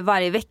dag eller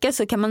varje vecka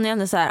så kan man ju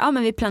ändå säga,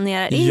 men vi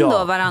planerar in Ja.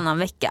 då varannan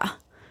vecka.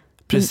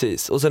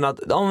 Precis. Och sen att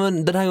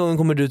men den här gången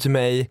kommer du till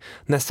mig,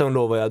 nästa gång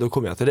lovar jag, då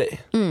kommer jag till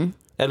dig.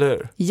 Eller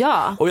hur?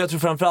 Ja. Och jag tror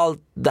framförallt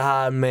det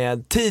här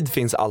med tid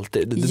finns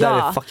alltid. Det Ja.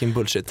 där är fucking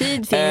bullshit. Tid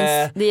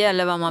finns, det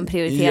gäller vad man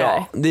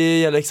prioriterar. Ja, det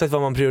gäller exakt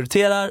vad man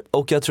prioriterar.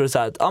 Och jag tror så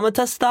här att, men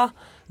testa.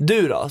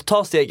 Du då,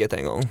 ta steget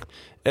en gång.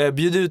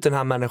 Bjud ut den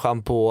här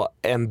människan på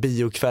en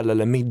biokväll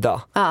eller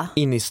middag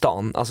in i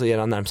stan, alltså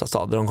era närmsta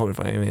stad där de kommer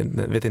ifrån,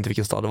 jag vet inte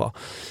vilken stad det var.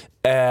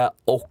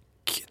 Och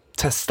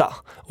testa.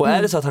 Och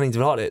är det så att han inte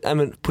vill ha det,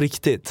 men på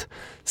riktigt,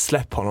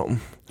 släpp honom.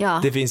 Ja.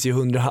 Det finns ju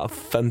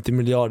 150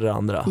 miljarder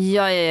andra.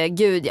 Ja,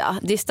 gud ja.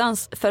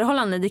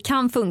 Distansförhållande, det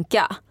kan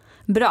funka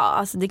bra.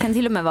 Alltså, det kan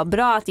till och med vara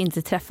bra att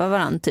inte träffa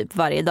varandra typ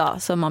varje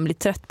dag så man blir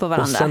trött på Och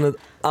varandra. sen ett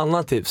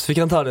annat tips, vi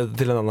kan ta det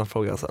till en annan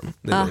fråga sen.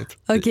 Det är lugnt.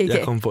 okej.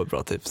 Jag kom på ett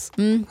bra tips.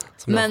 Som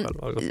Men jag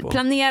själv har gått på.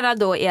 planera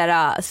då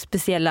era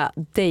speciella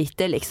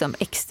dejter liksom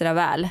extra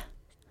väl.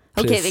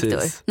 Okej, Precis.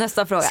 Viktor,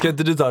 nästa fråga. Ska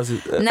inte du ta det?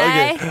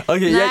 Nej. Okej,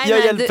 Nej, jag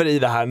nej, hjälper du- i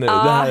det här nu.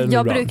 Ja, det här är nog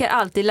jag bra. brukar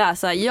alltid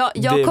läsa. Jag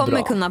Det är kommer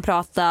bra. kunna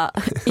prata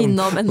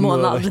inom en Några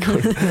månad.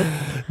 veckor.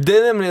 Det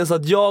är nämligen så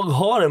att jag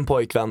har en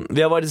pojkvän.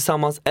 Vi har varit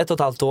tillsammans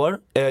 1,5 år.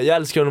 Jag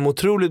älskar honom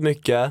otroligt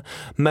mycket,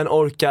 men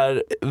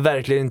orkar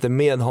verkligen inte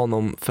med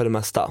honom för det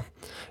mesta.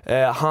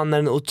 Han är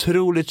en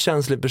otroligt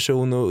känslig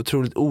person och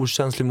otroligt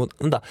okänslig mot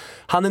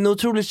Han är en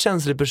otroligt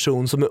känslig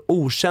person som är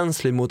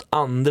okänslig mot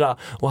andra,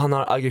 och han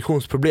har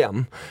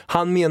aggressionsproblem.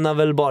 Han menar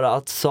väl bara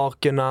att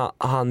sakerna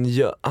han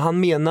gör, han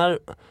menar,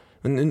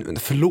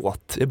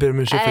 förlåt, jag ber om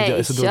ursäkt för att jag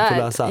är så dålig på att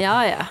läsa.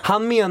 Ja.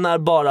 Han menar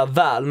bara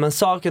väl, men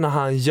sakerna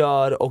han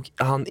gör, och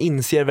han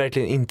inser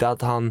verkligen inte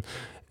att han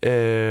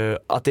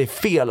att det är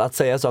fel att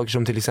säga saker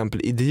som till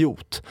exempel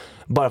idiot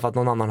bara för att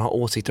någon annan har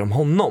åsikter om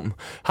honom.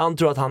 Han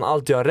tror att han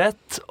alltid gör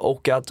rätt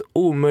och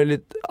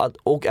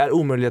är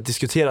omöjligt att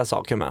diskutera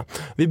saker med.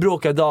 Vi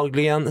bråkar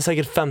dagligen,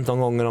 säkert 15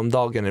 gånger om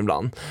dagen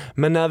ibland.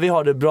 Men när vi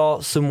har det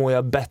bra så mår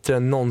jag bättre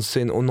än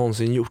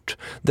någonsin gjort.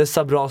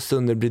 Dessa bra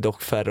stunder blir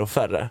dock färre och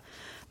färre.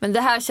 Men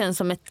det här känns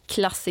som ett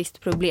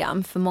klassiskt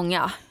problem för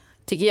många,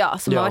 tycker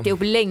jag, som har varit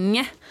ihop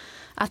länge.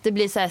 Att det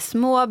blir så här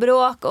små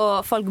bråk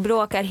och folk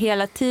bråkar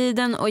hela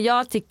tiden. Och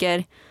jag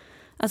tycker,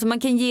 alltså man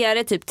kan ge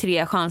det typ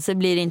 3 chanser,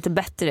 blir det inte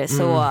bättre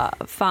så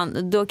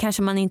fan, då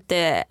kanske man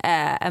inte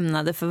är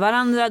ämnade för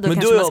varandra. Då men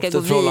kanske man ska gå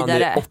vidare. Men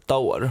du är ofta i 8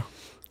 år.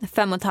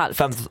 5,5.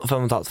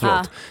 5,5,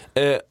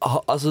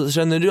 förlåt. Alltså,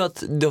 känner du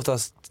att det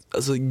oftast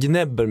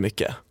gnäbber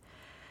mycket?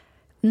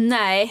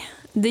 Nej,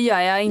 det gör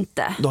jag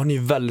inte. Då har ni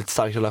ju väldigt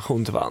stark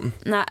relation till varandra.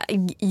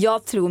 Nej,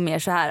 jag tror mer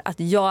så här att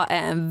jag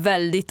är en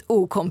väldigt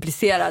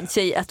okomplicerad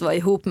tjej att vara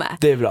ihop med.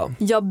 Det är bra.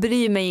 Jag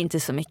bryr mig inte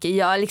så mycket.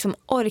 Jag liksom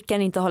orkar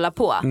inte hålla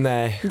på.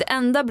 Nej. Det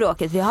enda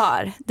bråket vi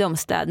har, det är om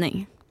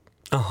städning.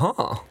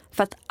 Aha.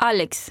 För att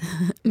Alex,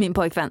 min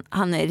pojkvän,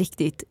 han är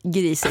riktigt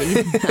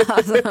grisig.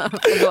 Alltså,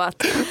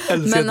 förlåt.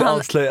 Älskar att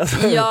avslöja.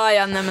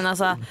 Ja, nej men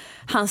alltså,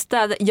 han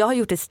städar. Jag har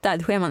gjort ett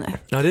städschema nu.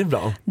 Ja, det är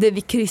bra. Det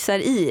vi kryssar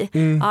i.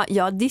 Ja,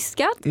 jag har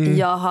diskat,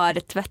 jag har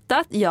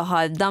tvättat, jag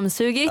har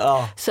dammsugit.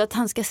 Ja. Så att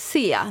han ska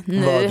se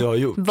nu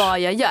vad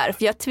jag gör.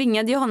 För jag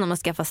tvingade ju honom att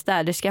skaffa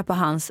städerska på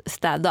hans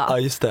städdag. Ja,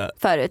 just det.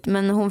 Förut.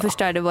 Men hon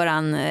förstörde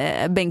våran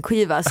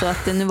bänkskiva. Så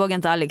att nu vågar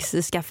inte Alex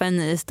skaffa en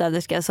ny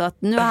städerska. Så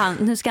att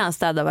nu ska han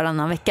städa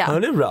varannan vecka. Ja,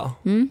 det är bra.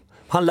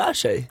 Han lär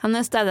sig. Han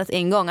har städat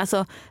en gång.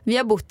 Alltså, vi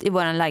har bott i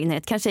våran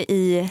lägenhet kanske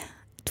i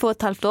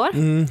 2,5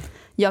 år.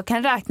 Jag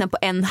kan räkna på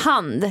en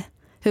hand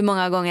hur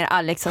många gånger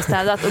Alex har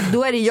städat. Och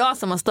då är det jag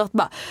som har stått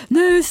bara,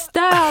 nu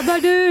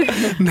städar du!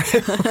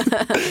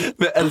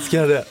 Men jag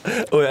älskar det.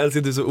 Och jag älskar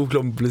att du är så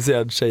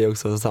okomplicerad tjej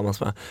också tillsammans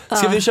med.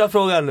 Ska vi köra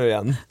frågan nu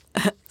igen?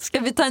 Ska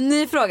vi ta en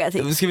ny fråga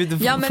till? Ska vi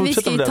inte ja, men vi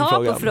ska ju ta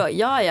frågan? På frågan.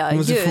 Ja, vi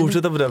måste gud.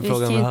 fortsätta på den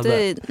frågan vi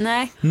hade.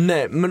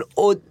 Nej, men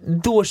och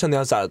då känner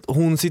jag så här att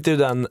hon sitter i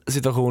den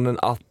situationen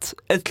att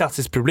ett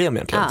klassiskt problem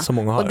egentligen som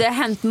många har. Och det har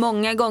hänt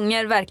många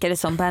gånger verkar det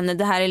som på henne.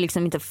 Det här är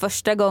liksom inte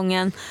första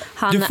gången.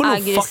 Han du får är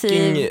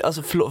aggressiv.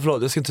 Alltså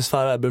förlåt, jag ska inte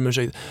svära, jag ber om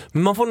ursäkt.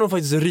 Men man får nog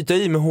faktiskt ryta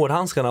i med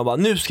hårdhandskarna och bara,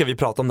 nu ska vi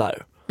prata om det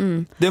här.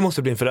 Det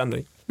måste bli en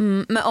förändring.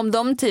 Men om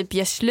de typ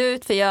gör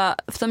slut,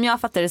 som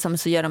jag fattar det som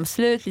så gör de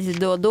slut lite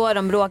då och då,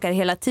 de bråkar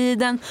hela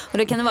tiden. Och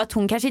det kan det vara att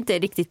hon kanske inte är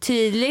riktigt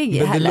tydlig. Men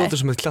det heller. Låter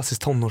som ett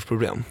klassiskt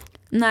tonårsproblem.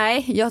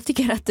 Nej, jag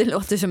tycker att det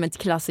låter som ett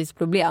klassiskt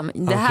problem.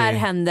 Det här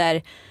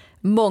händer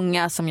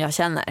många som jag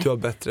känner. Du är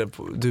bättre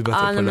på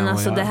det men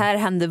alltså, det här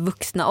händer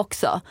vuxna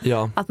också.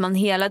 Att man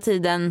hela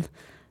tiden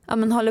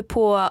håller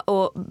på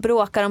och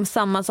bråkar om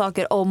samma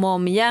saker om och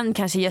om igen.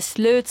 Kanske gör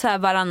slut så här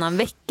varannan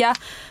vecka.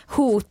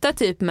 Hotar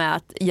typ med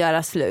att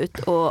göra slut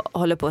och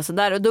håller på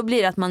sådär. Och då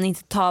blir det att man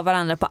inte tar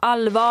varandra på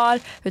allvar.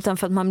 Utan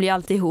för att man blir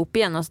alltid ihop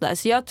igen och sådär.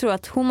 Så jag tror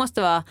att hon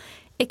måste vara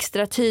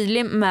extra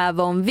tydlig med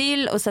vad hon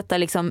vill. Och sätta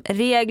liksom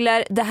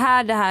regler. Det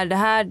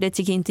här, det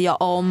tycker inte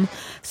jag om.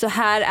 Så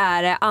här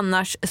är det.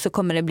 Annars så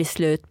kommer det bli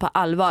slut på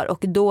allvar. Och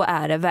då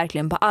är det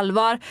verkligen på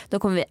allvar. Då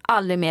kommer vi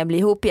aldrig mer bli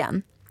ihop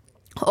igen.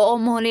 Och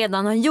om hon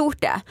redan har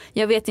gjort det,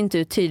 jag vet inte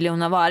hur tydlig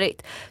hon har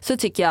varit, så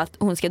tycker jag att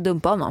hon ska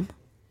dumpa honom.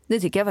 Det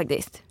tycker jag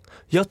faktiskt.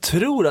 Jag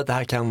tror att det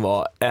här kan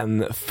vara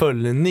en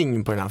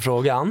följning på den här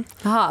frågan.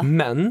 Aha.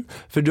 Men,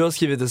 för du har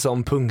skrivit det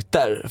som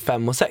punkter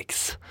 5 och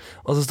 6.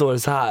 Och så står det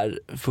så här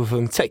på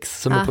punkt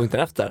 6 som är punkten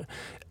efter.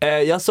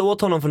 Jag sa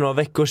åt honom för några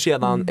veckor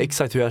sedan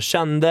exakt hur jag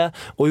kände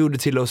och gjorde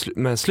till och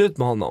med slut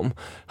med honom.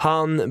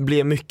 Han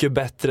blev mycket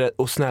bättre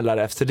och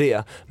snällare efter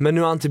det. Men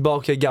nu är han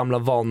tillbaka i gamla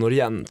vanor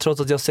igen.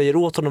 Trots att jag säger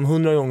åt honom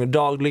 100 gånger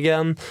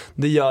dagligen.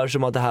 Det gör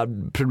som att det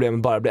här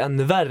problemet bara blir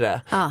ännu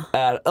värre.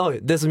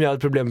 Det som gör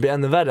att problemet blir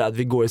ännu värre är att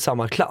vi går i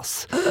samma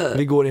klass.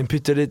 Vi går i en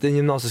pytteliten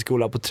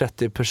gymnasieskola på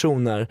 30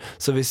 personer.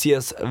 Så vi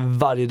ses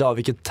varje dag,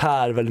 vilket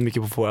tär väldigt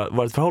mycket på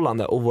vårt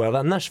förhållande och våra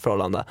vänners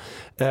förhållande.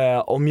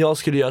 Om jag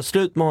skulle göra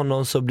slut med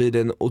honom så blir det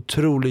en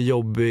otroligt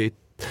jobbig...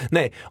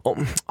 Nej,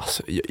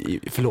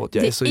 förlåt,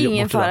 jag är så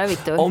ingen fara,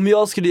 Victor. Om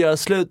jag skulle göra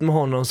slut med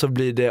honom så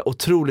blir det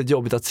otroligt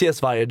jobbigt att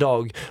ses varje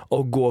dag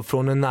och gå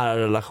från en nära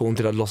relation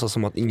till att låtsas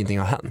som att ingenting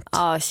har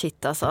hänt.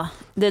 Shit alltså.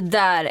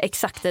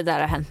 Exakt det där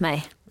har hänt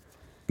mig.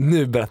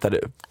 Nu berättar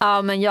du.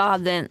 Ja, men jag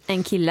hade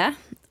en kille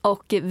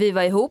och vi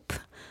var ihop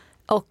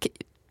och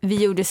vi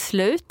gjorde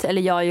slut,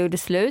 eller jag gjorde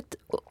slut.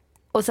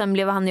 Och sen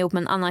blev han ihop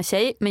med en annan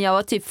tjej. Men jag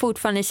var typ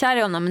fortfarande kär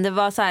i honom. Men det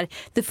var så här,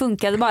 det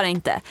funkade bara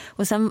inte.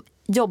 Och sen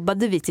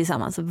jobbade vi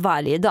tillsammans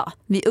varje dag.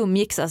 Vi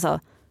umgicks alltså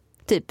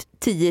typ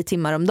 10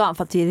 timmar om dagen.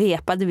 För att vi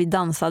repade, vi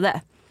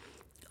dansade.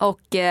 Och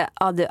det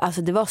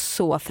var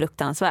så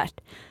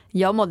fruktansvärt.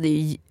 Jag mådde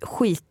ju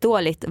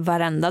skitdåligt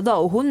varenda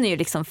dag. Och hon är ju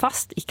liksom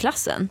fast i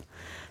klassen.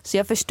 Så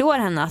jag förstår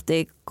henne att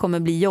det kommer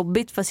bli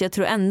jobbigt. Fast jag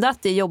tror ändå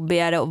att det är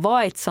jobbigare att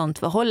vara i ett sånt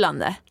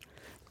förhållande.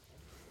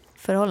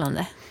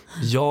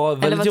 Ja,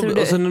 väldigt jobbigt.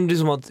 Och sen är det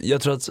som att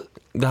jag tror att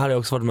det här har jag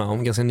också varit med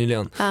om ganska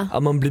nyligen.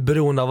 Att man blir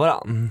beroende av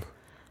varann.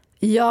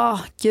 Ja,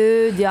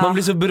 gud ja. Man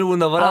blir så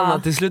beroende av varandra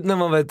till slut när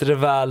man vet det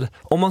väl.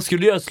 Om man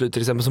skulle göra ett slut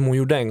till exempel som hon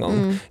gjorde en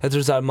gång. Jag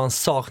tror så här, man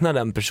saknar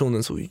den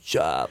personen så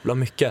jävla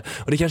mycket.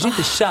 Och det kanske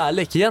inte är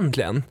kärlek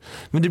egentligen.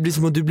 Men det blir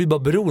som att du blir bara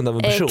beroende av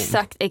en person.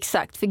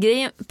 Exakt. För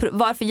grejen,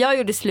 varför jag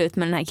gjorde slut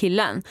med den här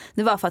killen,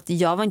 det var för att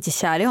jag var inte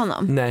kär i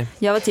honom. Nej.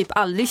 Jag var typ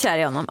aldrig kär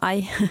i honom.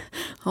 Aj,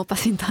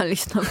 hoppas inte han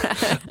lyssnar på det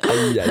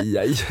här.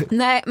 Aj.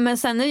 Nej, men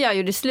sen när jag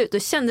gjorde slut, då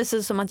kändes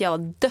det som att jag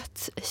var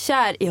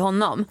dödskär i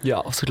honom.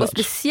 Ja, såklart. Och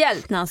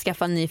speciellt när han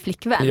skaffade en ny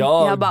flickvän.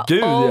 Ja, jag bara,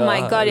 gud, oh my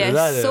god, jag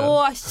är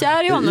så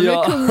kär i honom.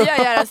 Ja. Hur kunde jag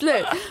göra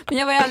slut? Men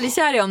jag var ju aldrig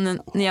kär i honom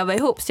när jag var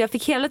ihop. Så jag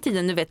fick hela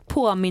tiden, du vet,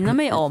 påminna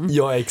mig om.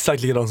 Jag är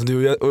exakt likadan som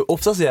du. Och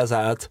ofta säger jag så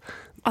här att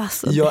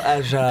jag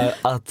är så här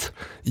att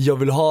jag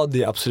vill ha det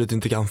jag absolut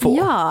inte kan få.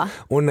 Ja.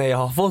 Och när jag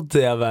har fått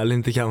det jag väl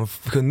inte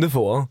kunde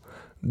få,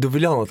 då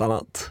vill jag ha något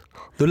annat.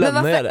 Då Men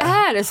lämnar varför jag det.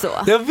 är det så?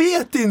 Jag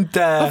vet inte.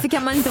 Varför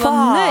kan man inte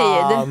vara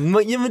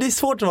nöjd? Ja, men det är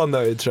svårt att vara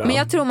nöjd, tror jag. Men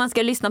jag tror man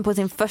ska lyssna på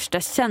sin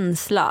första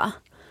känsla.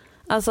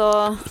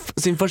 Alltså,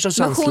 sin första men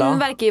känsla. hon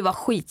verkar ju vara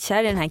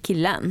skitkär i den här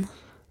killen.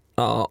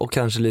 Ja, och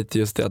kanske lite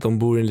just det att de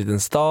bor i en liten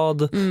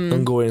stad,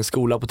 de går i en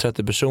skola på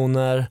 30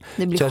 personer.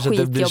 Det blir kanske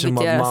skitjobbigt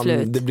att göra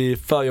slut. Det blir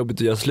för jobbigt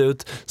att göra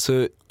slut.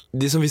 Så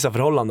det är som vissa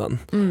förhållanden.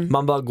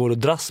 Man bara går och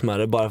dras med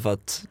det bara för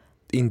att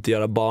inte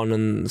göra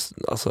barnen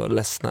alltså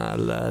ledsna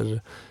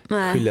eller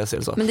skilja sig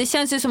eller så. Men det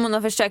känns ju som hon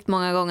har försökt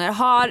många gånger.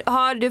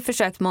 Har du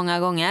försökt många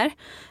gånger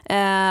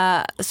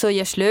så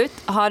gör slut.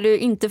 Har du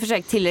inte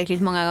försökt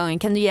tillräckligt många gånger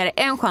kan du ge det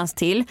en chans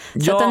till.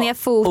 Sätta ner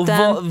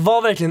foten. Och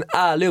var verkligen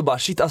ärlig och bara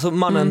shit, alltså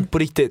mannen på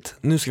riktigt,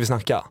 nu ska vi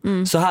snacka.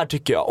 Så här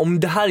tycker jag, om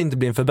det här inte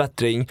blir en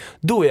förbättring,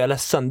 då är jag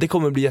ledsen. Det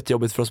kommer bli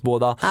jättejobbigt för oss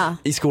båda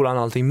i skolan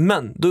och allting,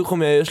 men då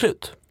kommer jag göra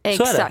slut.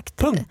 Exakt. Så är det.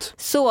 Punkt.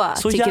 Så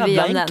tycker vi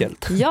om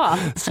enkelt. Den. Ja.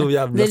 Så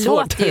jävla det svårt.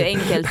 låter ju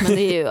enkelt, men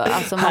det är ju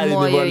alltså, man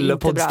mår ju inte bra.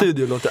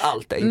 Poddstudio låter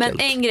allt enkelt. Men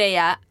en grej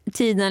är,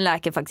 tiden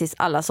läker faktiskt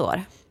alla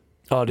sår.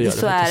 Ja, det gör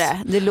så det är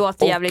det. Det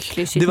låter jävligt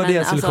klyschigt. Det var det men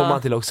jag skulle alltså, komma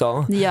till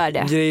också. Det gör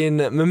det. Grejen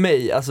med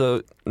mig,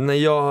 alltså när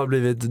jag har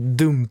blivit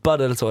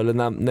dumpad eller så,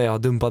 eller när jag har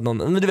dumpat någon,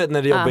 men du vet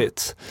när det är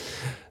jobbigt.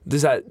 Det är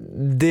så här,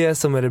 det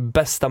som är det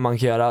bästa man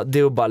kan göra, det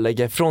är att bara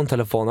lägga ifrån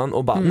telefonen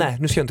och bara nej,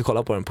 nu ska jag inte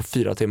kolla på den på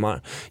 4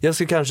 timmar. Jag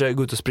ska kanske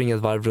gå ut och springa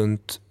ett varv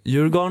runt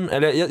Djurgården,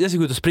 eller jag ska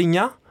gå ut och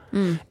springa.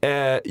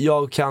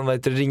 Jag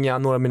kan ringa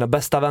några av mina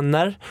bästa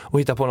vänner och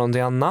hitta på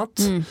någonting annat.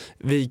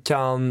 Vi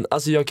kan,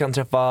 alltså jag kan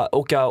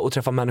åka och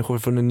träffa människor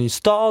från en ny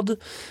stad.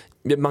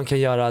 Man kan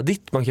göra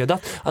ditt, man kan göra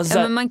datt. Alltså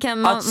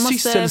att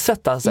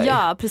sysselsätta sig.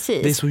 Ja,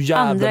 precis. Det är så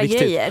jävla andra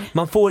viktigt. Grejer.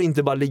 Man får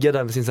inte bara ligga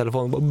där med sin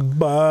telefon och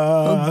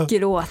bara och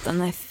gråta,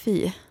 nej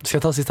fy. Ska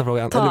jag ta sista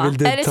frågan? Eller vill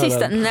du är det ta sista?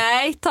 Den?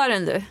 Nej, ta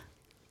den du.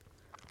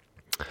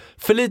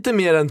 För lite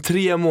mer än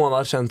 3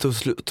 månader sedan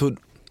tog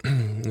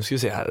nu ska vi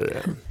se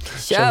här.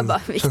 Kör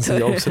bara, Victor.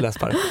 Jag också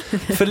läspare.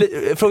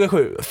 Fråga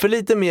 7. För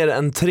lite mer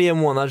än 3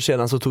 månader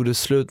sedan så tog det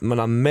slut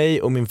mellan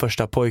mig och min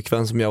första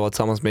pojkvän som jag var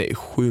tillsammans med i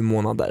 7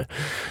 månader.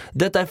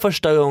 Detta är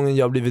första gången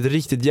jag blivit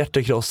riktigt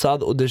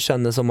hjärtekrossad och det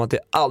kändes som att det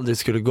aldrig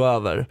skulle gå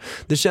över.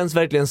 Det känns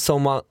verkligen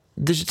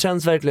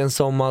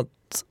som att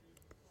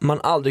man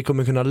aldrig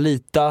kommer kunna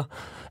lita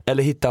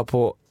eller hitta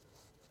på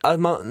att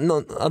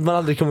man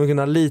aldrig kommer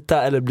kunna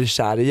lita eller bli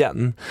kär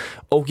igen.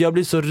 Och jag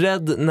blir så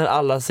rädd när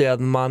alla säger att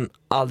man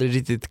aldrig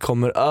riktigt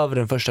kommer över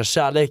den första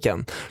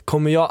kärleken.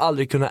 Kommer jag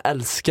aldrig kunna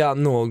älska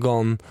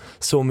någon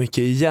så mycket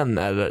igen?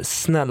 Eller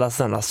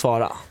snälla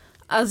svara.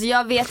 Alltså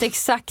jag vet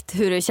exakt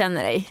hur du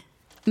känner dig.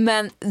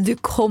 Men du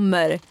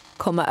kommer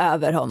komma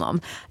över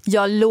honom.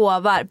 Jag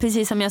lovar,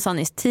 precis som jag sa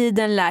nyss,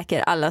 tiden läker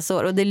alla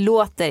sår. Och det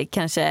låter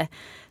kanske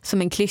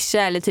som en klyscha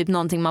eller typ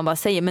någonting man bara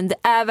säger, men det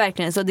är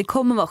verkligen så. Det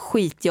kommer vara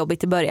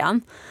skitjobbigt i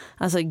början.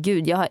 Alltså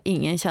gud, jag har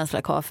ingen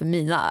känsla kvar för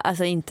mina.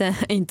 Alltså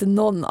inte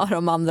någon av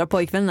de andra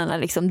pojkvännerna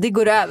liksom. Det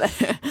går över.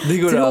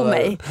 Tro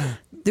mig.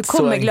 Du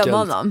kommer glömma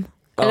honom.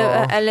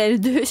 Eller är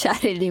du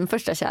kär i din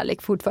första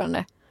kärlek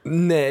fortfarande?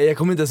 Nej, jag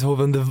kommer inte ens ihåg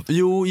vem det.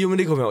 Jo men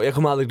det kommer jag ihåg. Jag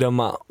kommer aldrig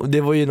glömma. Och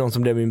det var ju någon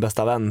som blev min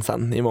bästa vän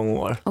sen i många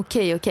år.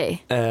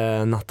 Okej.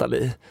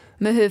 Nathalie.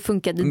 Men hur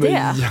funkade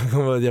det?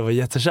 Jag var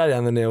jättekär i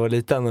henne när jag var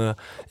liten och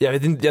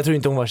jag tror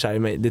inte hon var kär i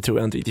mig. Det tror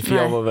jag inte riktigt, för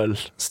jag var väl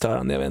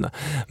störande, jag vet inte.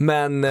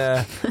 Men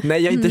nej,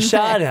 jag är inte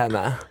kär i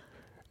henne.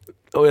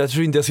 Och jag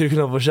tror inte jag skulle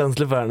kunna få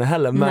känslor för henne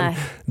heller. Men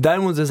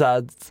däremot är det så här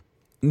att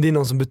det är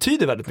någon som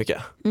betyder väldigt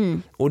mycket.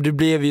 Och det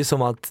blev ju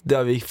som att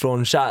det gick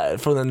från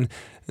en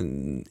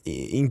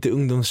inte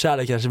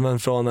ungdomskärlek kanske, men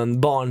från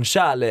en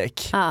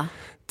barnkärlek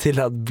till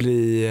att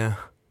bli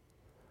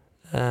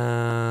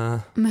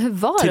men hur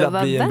var det att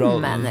vara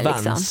vän med henne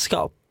liksom?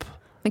 Vänskap.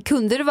 Men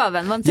kunde du vara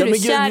vän? Var inte du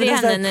kär i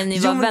henne när ni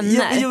var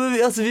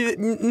vänner? Alltså,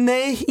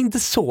 nej, inte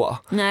så.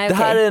 Nej, det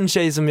här är en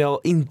tjej som jag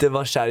inte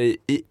var kär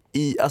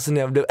i alltså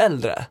när jag blev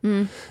äldre.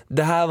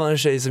 Det här var en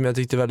tjej som jag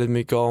tyckte väldigt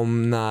mycket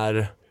om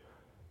när,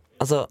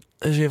 alltså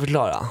hur ska jag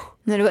förklara?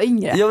 När du var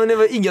yngre? Ja, men när jag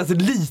var yngre, alltså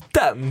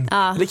liten.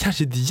 Eller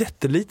kanske inte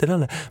jätteliten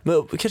heller,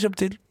 men kanske upp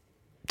till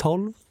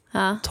 12.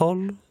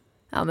 12.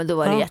 Ja, men då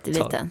var du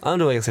jätteliten. Ja,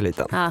 då var jag ganska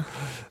liten.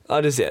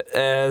 Ja, du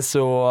ser.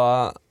 Så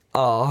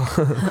Ja.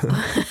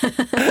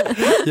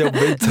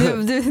 Jobbigt.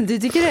 Du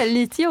tycker det är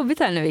lite jobbigt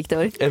här nu,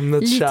 Viktor.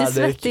 Ämnet lite kärlek.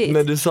 svettigt.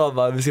 När du sa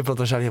bara vi ska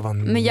prata om kärlek, jag bara,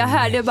 Men jag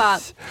hörde bara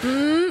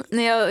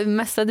när jag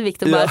mässade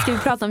Viktor bara, ska vi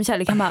prata om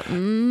kärlek? Han bara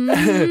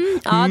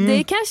ja,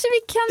 det kanske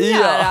vi kan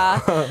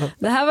göra.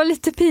 Det här var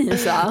lite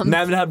pinsamt. Nej,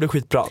 men det här blir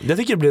skitbra. Jag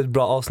tycker det blir ett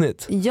bra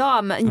avsnitt.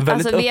 Ja, men Väldigt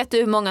alltså, vet du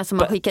hur många som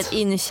har öppet. skickat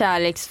in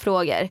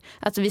kärleksfrågor?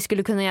 Alltså vi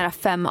skulle kunna göra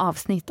 5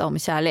 avsnitt om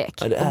kärlek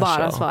Ja, det är och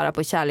bara så. svara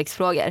på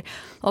kärleksfrågor.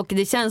 Och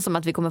det känns som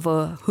att vi kommer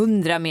få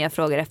 100 mer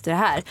frågor efter det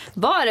här.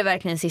 Var det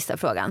verkligen sista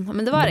frågan?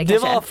 Men det var det Det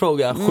kanske. var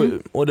fråga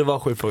 7 och det var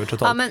 7 frågor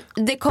totalt. Ja, men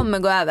det kommer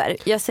gå över.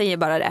 Jag säger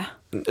bara det.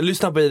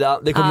 Lyssna på Ida,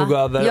 det kommer gå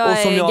över. Jag Och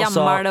som är jag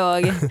gammal sa,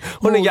 och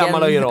hon är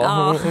gammal och grå.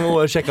 Ja.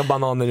 Hon käkar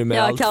bananer med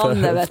Jag allt.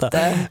 kan det, vet du.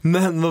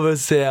 Men vad vill jag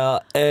säga,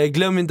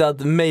 glöm inte att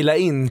mejla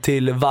in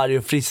till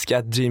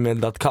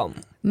varjofrisk@gmail.com.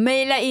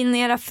 Maila in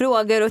era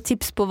frågor och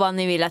tips på vad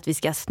ni vill att vi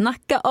ska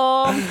snacka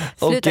om.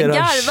 Sluta era-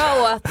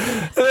 garva åt.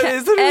 Det är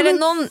så Är det roligt.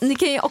 någon, ni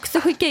kan ju också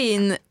skicka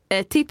in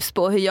tips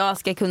på hur jag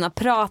ska kunna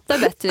prata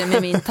bättre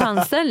med min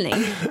tandställning.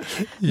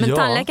 Men Ja.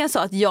 tandläkaren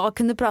sa att jag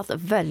kunde prata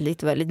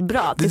väldigt, väldigt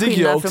bra. Det Till tycker jag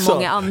skillnad också. från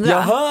många andra.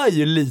 Jag hör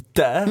ju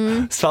lite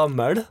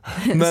svammel,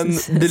 men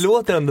det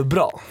låter ändå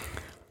bra.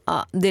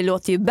 Ja, det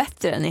låter ju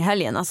bättre än i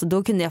helgen. Alltså,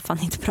 då kunde jag fan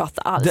inte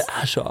prata alls. Det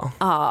är så.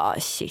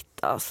 Shit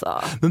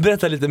alltså. Men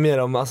berätta lite mer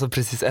om alltså,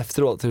 precis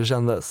efteråt hur det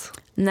kändes.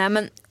 Nej,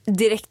 men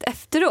direkt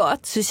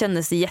efteråt så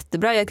kändes det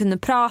jättebra. Jag kunde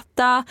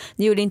prata,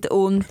 det gjorde inte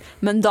ont.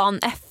 Men dagen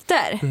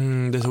efter,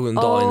 Det tog en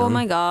dag oh innan.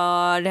 my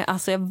god,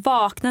 alltså jag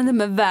vaknade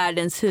med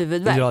världens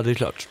huvudvärk. Ja, det är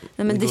klart.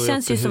 Nej, men det går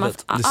känns upp i ju som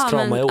huvudet. att det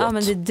stramar ju åt.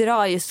 men det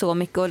drar ju så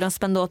mycket och de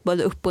spände åt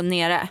både upp och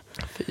nere.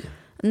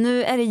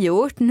 Nu är det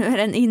gjort, nu är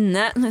den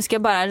inne. Nu ska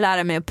jag bara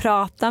lära mig att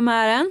prata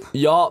med den.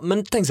 Ja,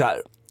 men tänk så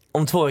här.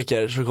 Om 2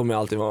 veckor så kommer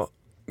jag alltid vara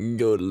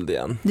guld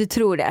igen. Du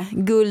tror det?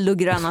 Guld och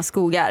gröna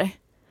skogar.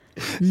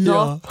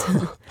 Något.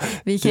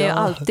 Vi kan ju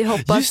alltid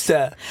hoppas. Just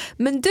det.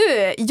 Men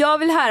du, jag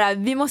vill höra,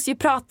 vi måste ju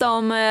prata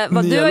om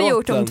vad Nya du har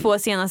gjort de låten. 2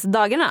 senaste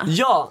dagarna.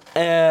 Ja,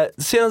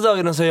 senaste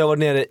dagarna så har jag varit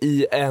nere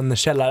i en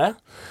källare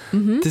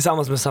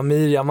tillsammans med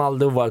Samir,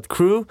 Jamalde och vårt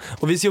crew.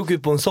 Och vi ska åka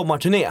ut på en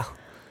sommarturné.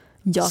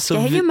 Jag Så ska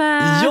hänga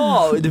med.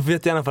 Ja, du får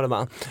jättegärna följa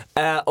med.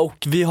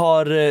 Och vi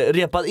har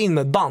repat in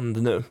med ett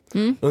band nu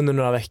under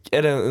några veckor,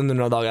 eller under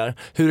några dagar.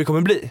 Hur det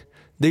kommer bli.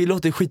 Det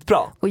låter skitbra.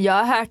 Och jag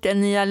har hört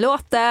den nya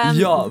låten.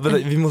 Ja,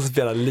 vi måste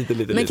spela lite.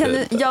 Men kan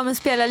du, men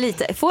spela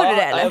lite. Får du det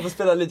Ja, eller? jag får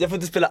spela lite. Jag får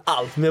inte spela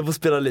allt, men jag får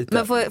spela lite.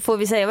 Men får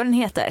vi säga vad den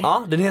heter?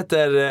 Ja, den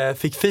heter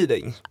Fick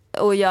feeling.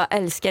 Och jag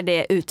älskar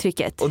det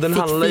uttrycket. Och den Fick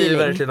handlar ju feeling.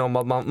 verkligen om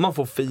att man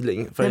får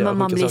feeling för att Men göra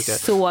man olika blir saker.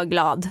 så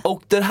glad.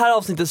 Och det här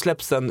avsnittet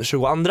släpps den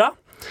 22.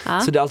 Ja.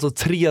 Så det är alltså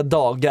 3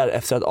 dagar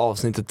efter att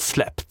avsnittet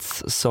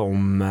släppts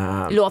som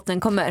Låten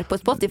kommer på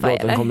Spotify låten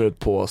eller? kommer ut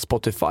på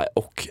Spotify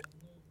och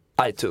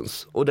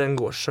iTunes. Och den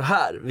går så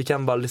här. Vi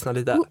kan bara lyssna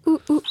lite.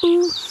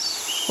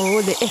 Åh,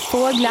 det är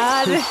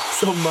fåglar.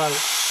 Sommar.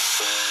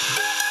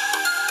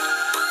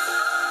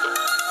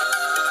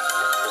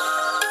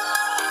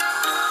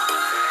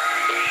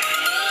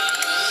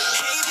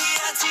 Hej, vi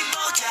är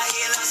tillbaka,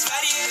 hela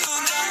Sverige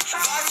undrar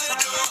varför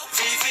då?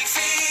 Vi fick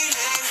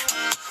feeling,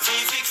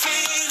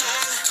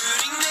 du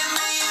ringde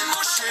mig i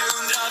morse,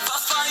 undrar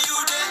vad fan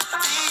gjorde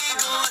vi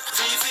igår?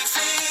 Vi fick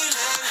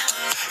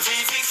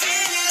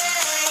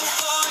feeling,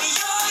 oj,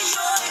 oj,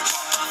 oj,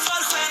 hoppa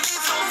fallskärm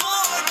ifrån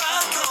vår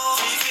balkong.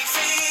 Vi fick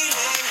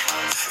feeling.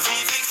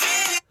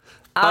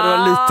 Ja, det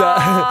var lite.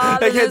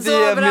 det Jag kan är inte så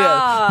ge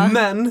bra. mer.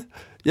 Men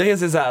jag kan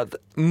säga så här att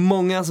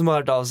många som har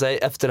hört av sig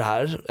efter det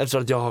här, efter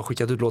att jag har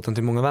skickat ut låten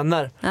till många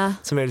vänner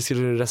som jag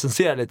skulle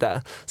recensera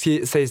lite,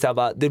 säger så här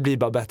bara, det blir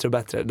bara bättre och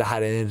bättre. Det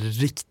här är en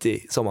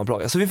riktig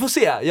sommarplåga. Så vi får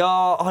se.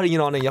 Jag har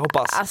ingen aning, jag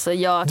hoppas. Alltså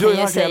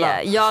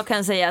jag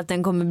kan säga att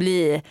den kommer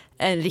bli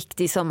en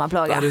riktig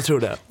sommarplåga. Ja, du tror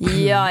det.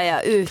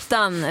 Ja,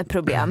 utan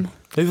problem.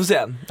 Vi får se.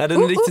 Ja,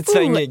 den är riktigt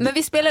svängig. Men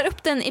vi spelar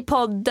upp den i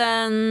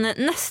podden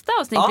nästa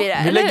avsnitt Ja, blir det,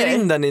 vi eller lägger hur?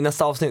 in den i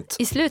nästa avsnitt.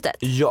 I slutet.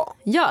 Ja.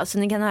 Ja, så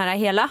ni kan höra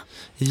hela.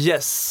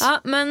 Yes. Ja,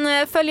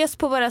 men följ oss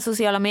på våra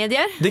sociala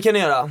medier. Det kan ni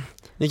göra.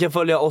 Ni kan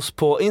följa oss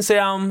på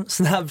Instagram,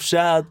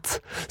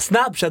 Snapchat.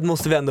 Snapchat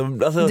måste vi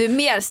ändå... Alltså, Du är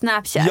mer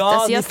Snapchat. Ja,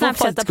 alltså ni jag får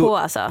snapchattar faktiskt på gå-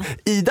 alltså.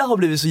 Ida har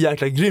blivit så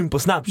jäkla grym på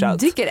Snapchat.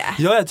 Tycker det?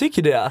 Ja, jag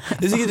tycker det.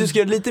 Jag tycker att du ska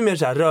göra lite mer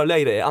så här rörliga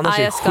grejer. Annars Ja, är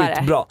det jag ska det.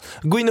 skitbra.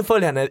 Gå in och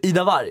följ henne,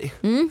 Ida Varg.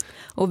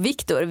 Och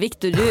Viktor,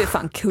 du är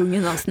fan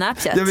kungen av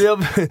Snapchat. Ja,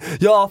 men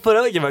ja,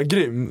 förra veckan var jag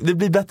grym. Det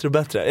blir bättre och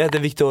bättre. Jag heter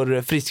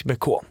Viktor Frisk med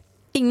K.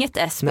 Inget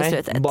S på Nej,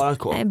 slutet. bara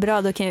K. Nej,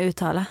 bra, då kan jag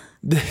uttala.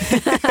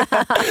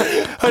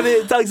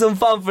 Hörrni, tack som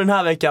fan för den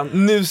här veckan.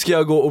 Nu ska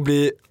jag gå och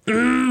bli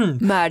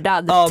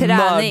Mördad, träning.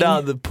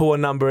 mördad på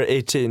number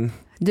 18.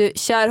 Du,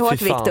 kör hårt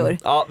Fy fan. Viktor.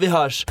 Ja, vi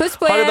hörs. Puss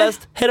på Ha det er.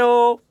 bäst.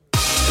 Hejdå!